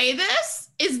you say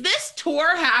this? Is this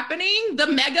tour happening? The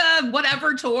mega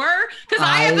whatever tour? Because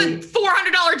I have a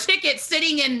 $400 ticket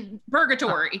sitting in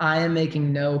purgatory. I am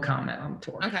making no comment on the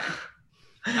tour. Okay.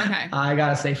 I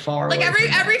gotta say far like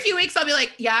every few weeks I'll be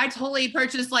like, yeah, I totally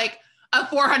purchased like a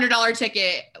 $400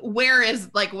 ticket. Where is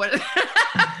like what?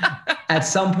 At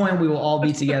some point we will all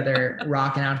be together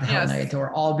rocking out the Hell Night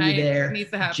tour. I'll be there. Needs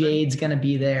to happen. Jade's gonna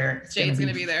be there. Jade's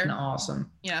gonna be there.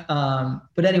 Awesome. Yeah.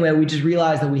 But anyway, we just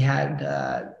realized that we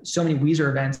had so many Weezer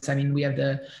events. I mean, we have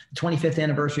the 25th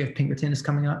anniversary of Pinkerton is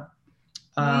coming up.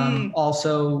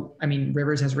 Also, I mean,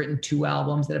 Rivers has written 2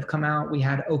 albums that have come out. We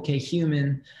had OK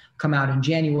Human come out in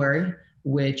January,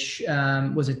 which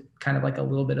was a kind of like a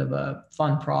little bit of a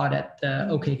fun prod at the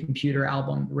OK Computer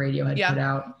album Radiohead put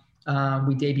out.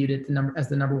 We debuted it as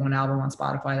the #1 album on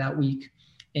Spotify that week.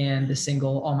 And the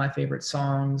single All My Favorite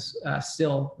Songs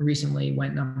still recently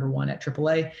went #1 at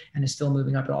AAA and is still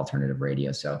moving up at alternative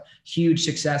radio. So huge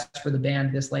success for the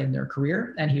band this late in their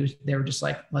career. And they were just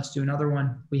like, let's do another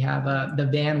one. We have the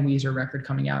Van Weezer record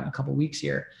coming out in a couple weeks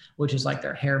here, which is like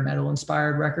their hair metal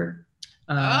inspired record.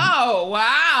 Oh,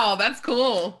 wow. That's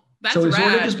cool. That's so we've rad.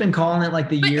 sort of just been calling it like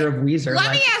the year of Weezer.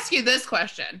 Let me ask you this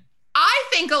question. I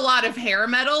think a lot of hair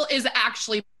metal is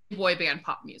actually boy band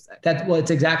pop music.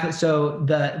 It's exactly. So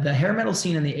the hair metal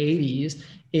scene in the 80s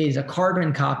is a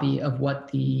carbon copy of what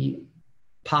the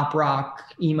pop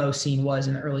rock emo scene was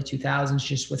in the early 2000s,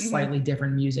 just with slightly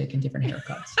different music and different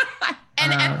haircuts.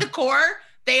 And at the core,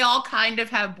 they all kind of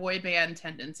have boy band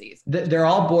tendencies. They're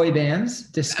all boy bands,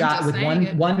 disguised with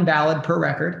one ballad per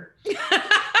record,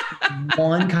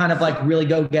 one kind of like really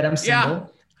go get 'em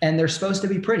single, and they're supposed to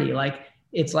be pretty. Like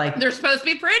it's like they're supposed to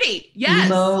be pretty. Yes.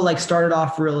 Emo like started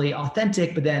off really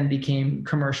authentic, but then became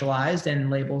commercialized, and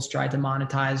labels tried to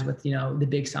monetize with the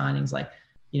big signings like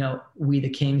We the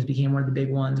Kings became one of the big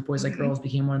ones. Boys Like Girls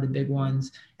became one of the big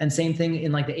ones, and same thing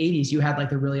in like the 80s. You had like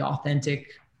the really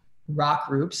authentic rock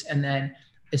groups, and then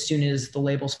as soon as the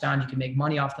labels found you could make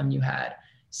money off them, you had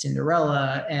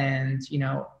Cinderella, and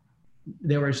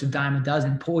there was a dime a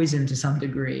dozen, Poison to some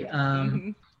degree,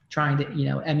 trying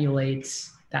to emulate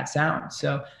that sound.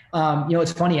 So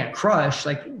it's funny at Crush,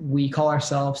 like we call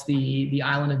ourselves the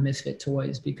island of misfit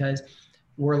toys, because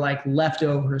we're like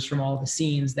leftovers from all the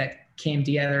scenes that came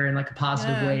together in like a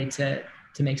positive way to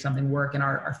make something work. And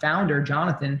our founder,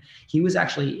 Jonathan, he was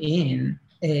actually in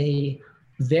a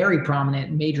very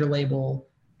prominent major label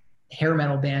hair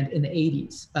metal band in the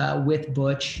 80s with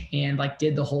Butch, and like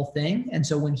did the whole thing. And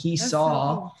so when he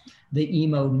saw the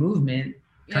emo movement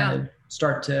kind of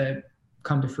start to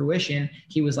come to fruition,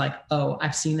 he was like, oh,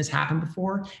 I've seen this happen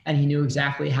before. And he knew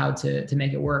exactly how to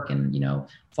make it work. And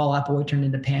Fall Out Boy turned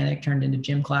into Panic, turned into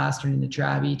Gym Class, turned into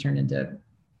Travie, turned into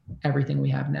everything we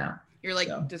have now. You're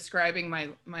like describing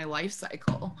my life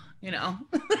cycle,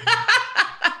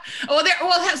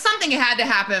 something had to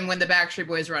happen when the Backstreet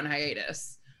Boys were on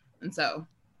hiatus. And so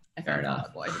I found Fall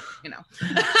Out Boy, Fair enough.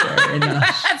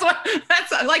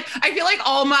 that's like, I feel like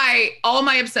all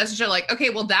my obsessions are like,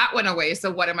 okay, well that went away. So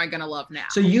what am I going to love now?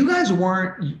 So you guys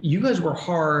were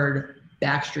hard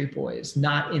Backstreet Boys,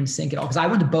 not NSYNC at all. Cause I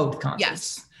went to both concerts.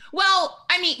 Yes. Well,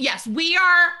 I mean, yes, we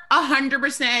are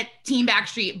 100% Team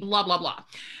Backstreet, blah, blah, blah.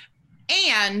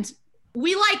 And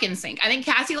we like NSYNC. I think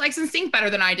Cassie likes NSYNC better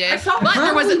than I did.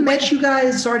 Met you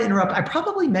guys, sorry to interrupt. I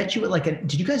probably met you at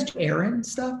did you guys do Aaron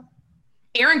stuff?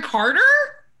 Aaron Carter?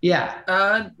 Yeah.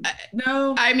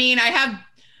 No. I mean, I have,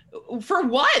 for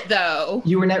what though?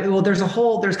 You were there's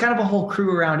kind of a whole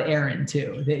crew around Aaron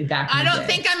too. I don't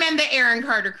think I'm in the Aaron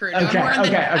Carter crew. No. Okay,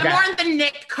 I'm more in the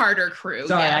Nick Carter crew.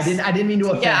 Sorry, yes. I didn't mean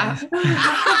to offend.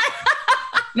 Yeah.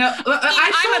 No,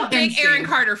 I'm a big Aaron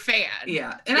Carter fan.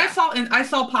 Yeah, and I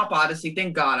saw Pop Odyssey.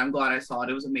 Thank God, I'm glad I saw it.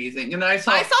 It was amazing. And then I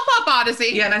saw Pop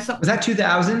Odyssey. Yeah, and I saw. Was that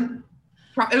 2000?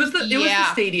 It was the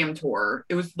stadium tour.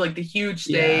 It was like the huge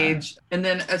stage, and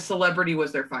then a Celebrity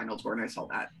was their final tour, and I saw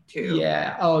that too.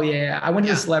 Yeah. Oh yeah. I went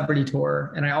to the Celebrity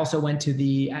tour, and I also went to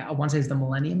I want to say it's the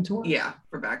Millennium tour. Yeah,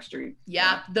 for Backstreet.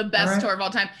 Yeah, the best tour of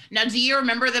all time. Now, do you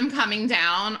remember them coming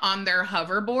down on their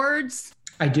hoverboards?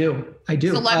 I do.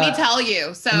 So let me tell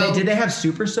you. So did they have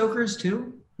Super Soakers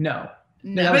too? No.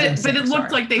 No, but it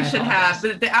looked like they should have.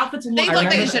 But the outfits looked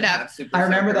like they should have. I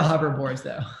remember the hoverboards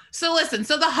though. So listen,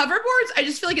 so the hoverboards, I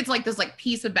just feel like it's like this like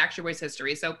piece of Backstreet Boys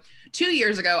history. So 2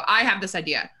 years ago, I have this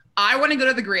idea. I want to go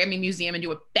to the Grammy Museum and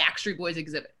do a Backstreet Boys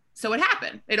exhibit. So it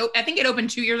happened. I think it opened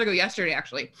 2 years ago yesterday,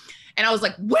 actually. And I was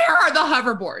like, where are the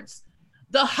hoverboards?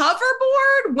 The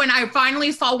hoverboard, when I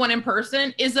finally saw one in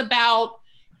person, is about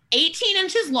 18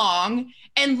 inches long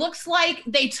and looks like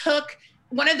they took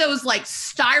one of those like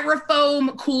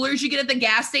styrofoam coolers you get at the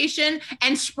gas station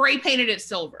and spray painted it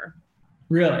silver.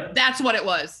 Really? That's what it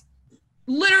was.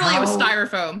 Literally, it was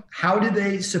styrofoam. How did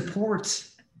they support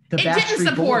the Backstreet Boys? It didn't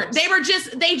support.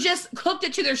 They just hooked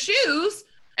it to their shoes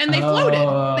and they floated.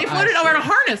 They floated over to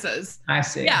harnesses. I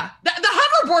see. Yeah. The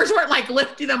hoverboards weren't like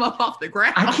lifting them up off the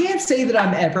ground. I can't say that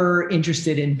I'm ever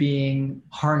interested in being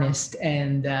harnessed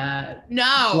and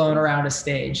flown around a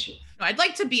stage. I'd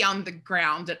like to be on the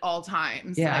ground at all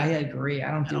times. Yeah, I agree. I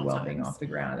don't do well being off the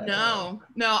ground. No,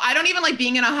 I don't even like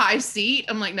being in a high seat.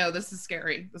 I'm like, no, this is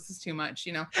scary. This is too much,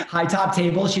 High top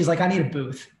table. She's like, I need a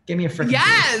booth. Give me a freaking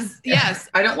booth. Yes.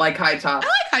 I don't like high top. I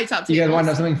like high top tables. You guys want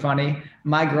to know something funny?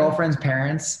 My girlfriend's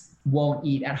parents won't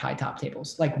eat at high top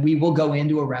tables. Like we will go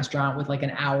into a restaurant with like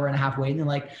an hour and a half wait and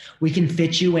like, we can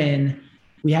fit you in.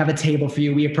 We have a table for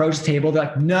you. We approach the table. They're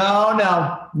like,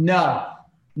 no.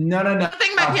 No. I don't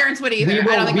think my parents would either.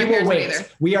 I don't think my parents would either.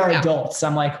 We are adults.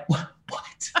 I'm like,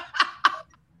 what?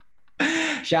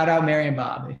 Shout out Mary and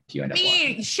Bob if you end up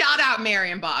watching. Shout out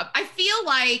Mary and Bob. I feel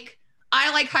like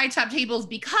I like High Top Tables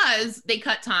because they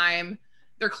cut time.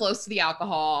 They're close to the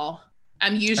alcohol.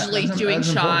 I'm usually doing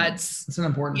shots. That's an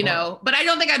important part. But I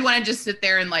don't think I'd want to just sit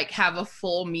there and like have a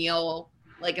full meal.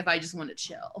 Like if I just want to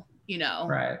chill,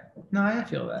 Right. No, I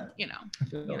feel that. I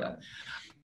feel that.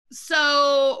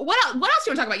 So what else do you want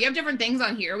to talk about? You have different things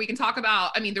on here. We can talk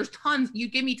about, there's tons, you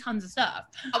give me tons of stuff.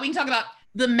 We can talk about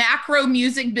the macro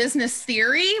music business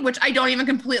theory, which I don't even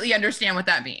completely understand what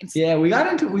that means. Yeah, we got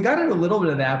into a little bit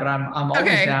of that, but I'm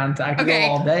always down to, I could go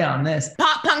all day on this.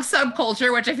 Pop punk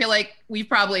subculture, which I feel like we've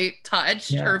probably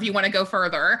touched, or if you want to go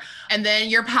further. And then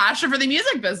your passion for the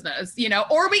music business,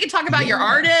 or we could talk about your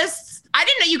artists. I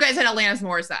didn't know you guys had Alanis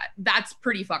Morissette. That's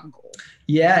pretty fucking cool.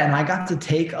 Yeah, and I got to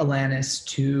take Alanis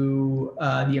to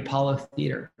the Apollo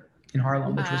Theater in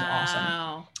Harlem, which was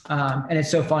awesome. And it's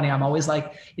so funny. I'm always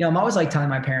like telling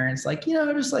my parents, like,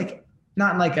 just like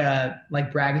not in like a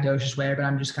braggadocious way, but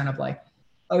I'm just kind of like,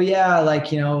 oh yeah,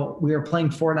 like, we were playing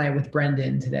Fortnite with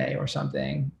Brendan today or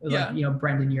something. Like,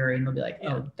 Brendan Urie, and they'll be like,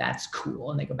 oh, that's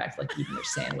cool. And they go back to like eating their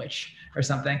sandwich or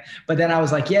something. But then I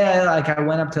was like, yeah, like I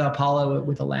went up to Apollo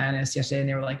with Alanis yesterday and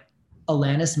they were like,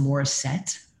 Alanis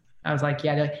Morissette? I was like,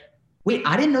 yeah. They're like, wait,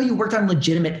 I didn't know you worked on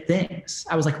legitimate things.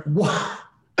 I was like, whoa.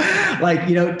 Like,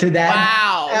 to that,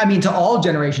 wow. To all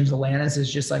generations, Alanis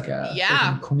is just like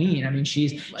a queen.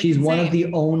 She's one of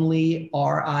the only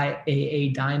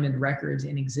RIAA diamond records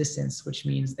in existence, which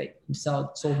means they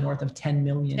sold north of 10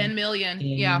 million. 10 million,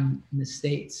 in the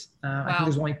States. I think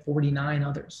there's only 49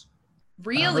 others.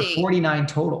 Really? 49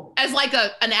 total. As like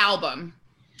an album.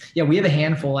 Yeah, we have a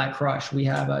handful at Crush. We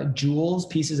have Jules,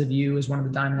 Pieces of You is one of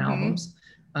the diamond albums.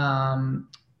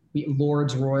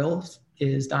 Lords Royals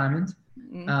is diamond.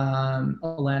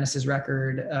 Alanis's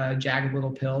record, Jagged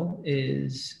Little Pill,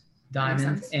 is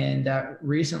diamond, and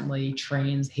recently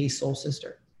Train's Hey Soul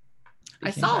Sister. I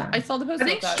saw the post. I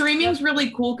think streaming's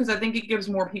really cool because I think it gives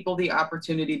more people the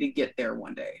opportunity to get there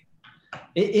one day.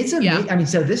 It's amazing.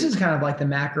 So this is kind of like the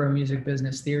macro music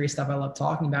business theory stuff I love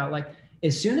talking about. Like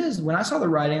as soon as when I saw the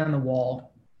writing on the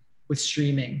wall with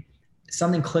streaming,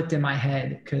 something clicked in my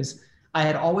head because I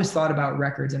had always thought about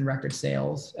records and record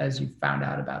sales as you found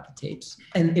out about the tapes.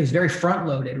 And it was very front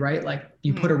loaded, right? Like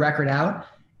you put a record out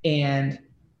and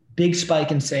big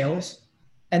spike in sales.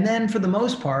 And then for the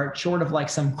most part, short of like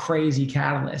some crazy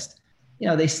catalyst,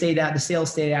 the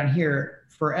sales stayed down here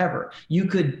forever. You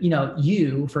could,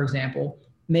 you, for example,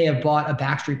 may have bought a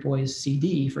Backstreet Boys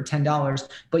CD for $10,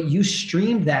 but you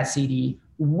streamed that CD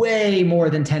way more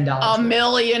than $10. A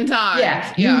million times.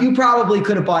 Yeah. You probably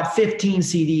could have bought 15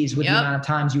 CDs with the amount of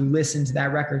times you listened to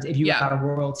that record if you got a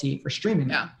royalty for streaming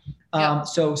them.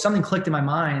 So something clicked in my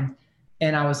mind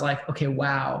and I was like, okay,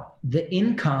 wow, the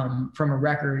income from a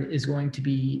record is going to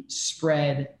be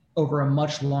spread over a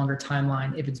much longer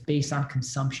timeline if it's based on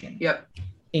consumption.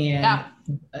 And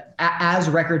as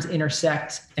records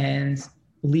intersect and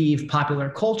leave popular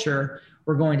culture,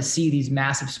 we're going to see these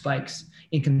massive spikes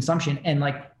in consumption. And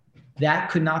like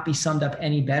that could not be summed up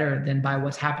any better than by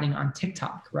what's happening on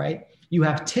TikTok, right? You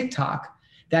have TikTok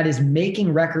that is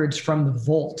making records from the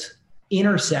vault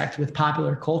intersect with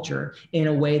popular culture in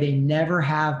a way they never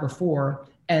have before.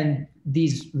 And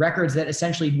these records that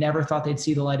essentially never thought they'd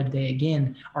see the light of day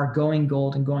again are going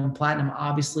gold and going platinum.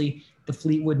 Obviously the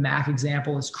Fleetwood Mac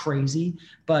example is crazy,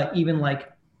 but even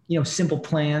like, Simple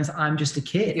Plan's I'm Just a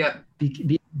Kid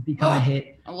become a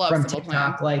hit from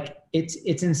TikTok. Like it's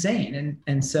insane.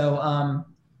 And so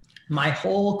my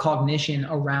whole cognition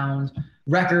around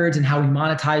records and how we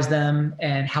monetize them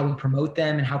and how we promote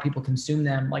them and how people consume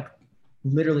them, like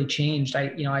literally changed. I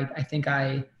think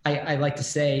I like to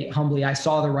say humbly, I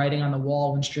saw the writing on the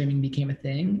wall when streaming became a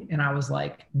thing. And I was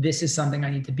like, this is something I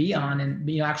need to be on. And,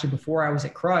 actually before I was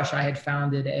at Crush, I had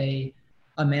founded a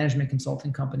management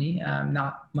consulting company,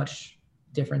 not much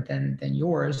different than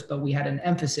yours, but we had an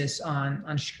emphasis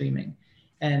on streaming.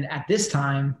 And at this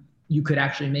time, you could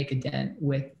actually make a dent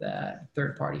with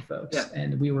third-party folks.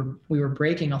 And we were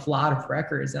breaking a lot of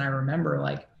records. And I remember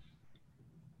like,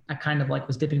 I kind of like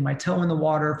was dipping my toe in the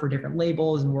water for different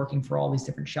labels and working for all these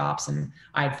different shops. And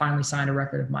I had finally signed a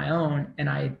record of my own and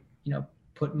I,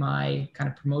 put my kind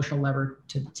of promotional lever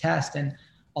to the test. And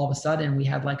all of a sudden we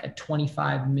had like a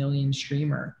 25 million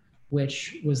streamer,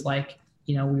 which was like,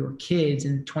 we were kids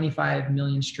and 25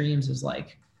 million streams is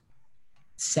like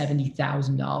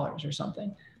 $70,000 or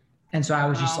something. And so I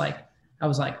was just like,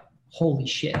 holy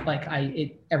shit. Like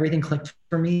everything clicked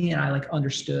for me and I like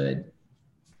understood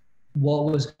what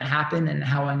was going to happen and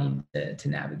how I need to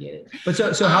navigate it. But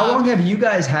so how long have you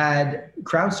guys had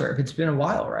CrowdSurf? It's been a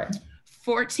while, right?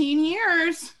 14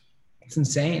 years. It's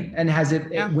insane. And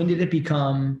when did it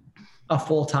become a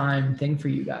full-time thing for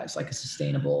you guys, like a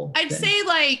sustainable I'd thing? say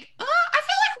like, I feel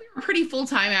like we were pretty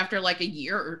full-time after like a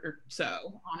year or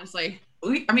so, honestly.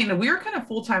 We were kind of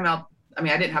full-time out. I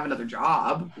mean, I didn't have another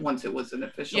job once it was an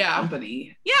official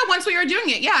company. Yeah, once we were doing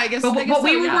it. Yeah, I guess. But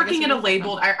we were working at a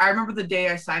label. I remember the day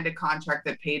I signed a contract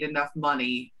that paid enough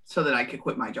money so that I could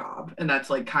quit my job. And that's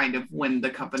like kind of when the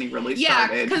company really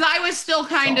started. Yeah, because I was still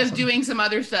kind of doing some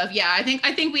other stuff. Yeah, I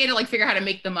think we had to like figure out how to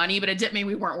make the money, but it didn't mean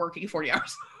we weren't working 40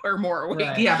 hours or more a week.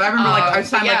 Right. Yeah, but I remember like I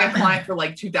signed like a client for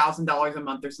like $2,000 a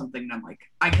month or something, and I'm like,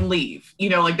 I can leave. You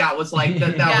know, like that was like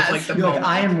that was like the moment.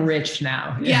 Like, I am rich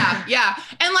now. Yeah.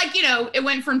 And like, you know, it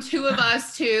went from 2 of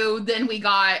us to then we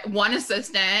got 1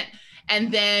 assistant,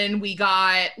 and then we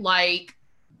got like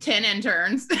 10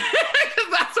 interns because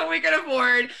that's what we could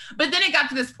afford. But then it got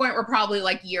to this point where probably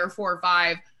like year 4 or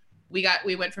 5,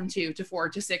 we went from 2 to 4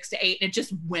 to 6 to 8, and it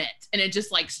just went, and it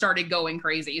just like started going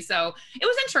crazy. So it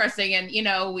was interesting. And, you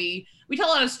know, we tell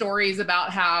a lot of stories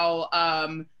about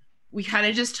how, we kind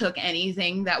of just took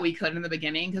anything that we could in the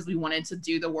beginning because we wanted to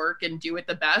do the work and do it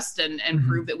the best and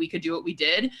prove that we could do what we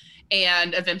did.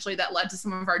 And eventually that led to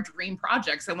some of our dream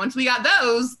projects. And once we got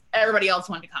those, everybody else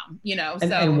wanted to come, you know.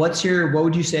 And what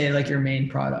would you say like your main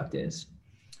product is?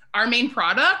 Our main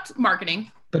product, marketing.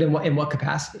 But in what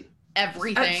capacity?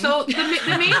 Everything. So the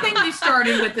main thing we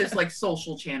started with is like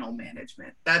social channel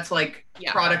management. That's like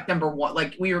product number 1.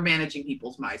 Like we were managing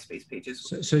people's MySpace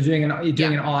pages. So doing an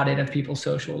audit of people's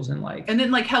socials and then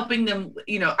like helping them,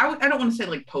 you know, I don't want to say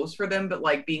like post for them, but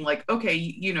like being like, okay,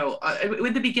 you know,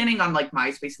 with the beginning on like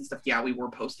MySpace and stuff, we were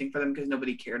posting for them because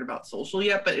nobody cared about social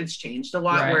yet, but it's changed a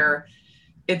lot where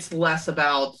it's less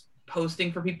about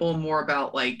posting for people, more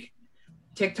about like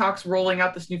TikTok's rolling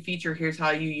out this new feature. Here's how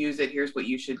you use it. Here's what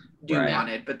you should do on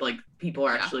it. But like people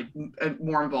are actually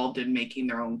more involved in making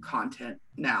their own content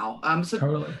now.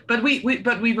 Totally. But we've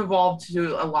evolved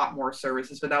to a lot more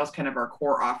services. But that was kind of our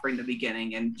core offering in the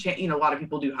beginning. And you know, a lot of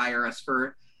people do hire us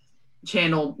for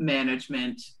channel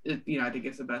management. You know, I think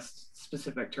it's the best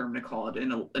specific term to call it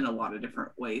in a lot of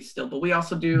different ways still. But we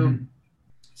also do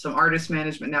some artist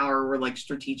management now, or we're like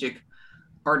strategic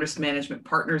artist management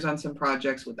partners on some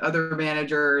projects with other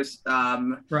managers.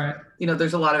 You know,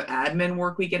 there's a lot of admin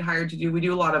work we get hired to do. We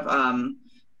do a lot of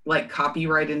like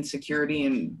copyright and security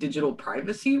and digital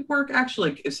privacy work.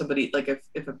 Actually, if somebody like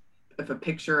if a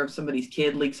picture of somebody's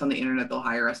kid leaks on the internet, they'll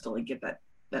hire us to like get that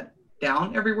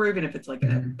down everywhere, even if it's like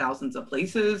in thousands of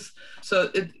places.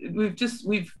 So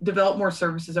we've developed more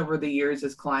services over the years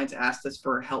as clients asked us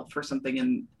for help for something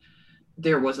and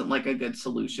there wasn't like a good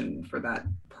solution for that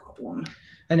problem.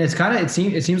 And it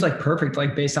seems like perfect,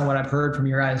 like based on what I've heard from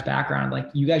your guys' background, like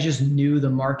you guys just knew the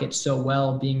market so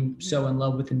well, being so in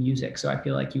love with the music. So I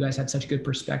feel like you guys had such good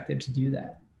perspective to do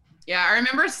that. Yeah, I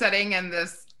remember sitting in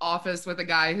this office with a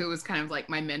guy who was kind of like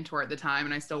my mentor at the time,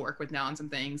 and I still work with now on some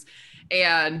things.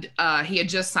 And he had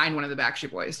just signed one of the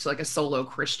Backstreet Boys to like a solo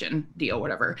Christian deal,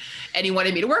 whatever. And he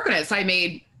wanted me to work on it. So I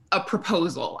made a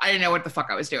proposal. I didn't know what the fuck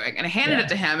I was doing. And I handed it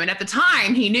to him. And at the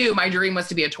time he knew my dream was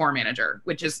to be a tour manager,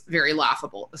 which is very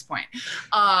laughable at this point.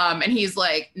 And he's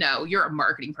like, no, you're a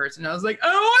marketing person. And I was like, I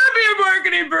don't want to be a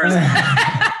marketing person.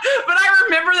 But I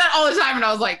remember that all the time. And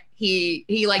I was like,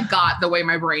 he like got the way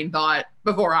my brain thought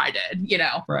before I did, you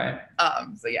know? Right.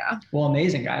 So yeah. Well,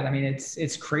 amazing, guys. I mean,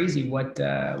 it's crazy what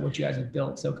you guys have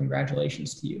built. So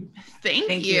congratulations to you.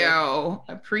 Thank you.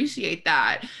 I appreciate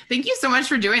that. Thank you so much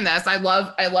for doing this. I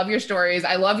love your stories.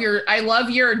 I love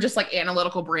your just like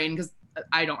analytical brain, because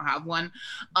I don't have one.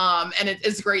 And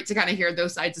it's great to kind of hear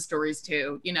those sides of stories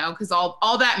too, you know, because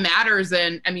all that matters.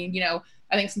 And I mean, you know,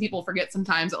 I think some people forget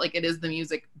sometimes that like it is the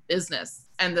music business,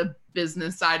 and the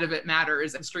business side of it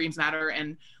matters, and streams matter,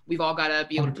 and we've all got to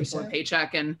be able to afford a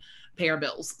paycheck and pay our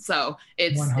bills. So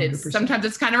it's sometimes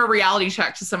it's kind of a reality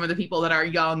check to some of the people that are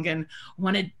young and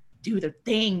want to do the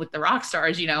thing with the rock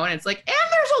stars, you know, and it's like, and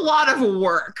there's a lot of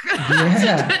work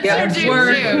to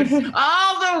do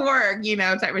all the work, you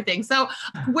know, type of thing. So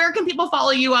where can people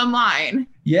follow you online?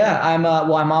 Yeah, I'm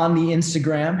on the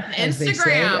Instagram. As they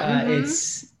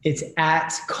say. It's at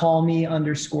callme_Will,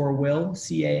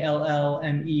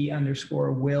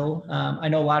 CALLME_Will. I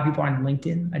know a lot of people are on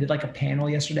LinkedIn. I did like a panel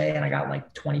yesterday and I got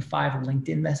like 25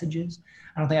 LinkedIn messages.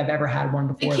 I don't think I've ever had one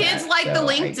before. The kids like the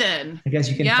LinkedIn. I guess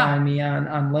you can find me on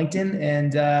LinkedIn,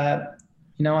 and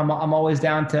you know, I'm always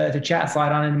down to chat.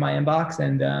 Slide on into my inbox,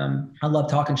 and I love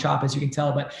talking shop, as you can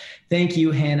tell. But thank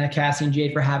you, Hannah, Cassie, and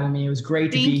Jade, for having me. It was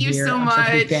great to be here. Thank you so much. I'm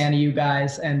such a big fan of you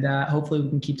guys, and hopefully we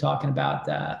can keep talking about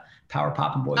power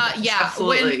pop and boy bands. Yeah,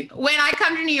 absolutely. When I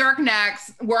come to New York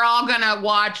next, we're all gonna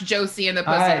watch Josie and the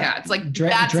Pussycats. Like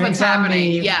that's what's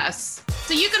happening. Yes.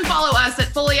 So you can follow us at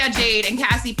Folia Jade and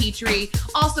Cassie Petrie.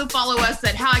 Also follow us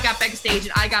at How I Got Backstage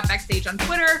and I Got Backstage on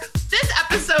Twitter. This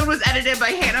episode was edited by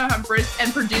Hannah Humphries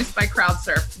and produced by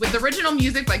CrowdSurf with original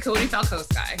music by Cody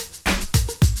Falkowski.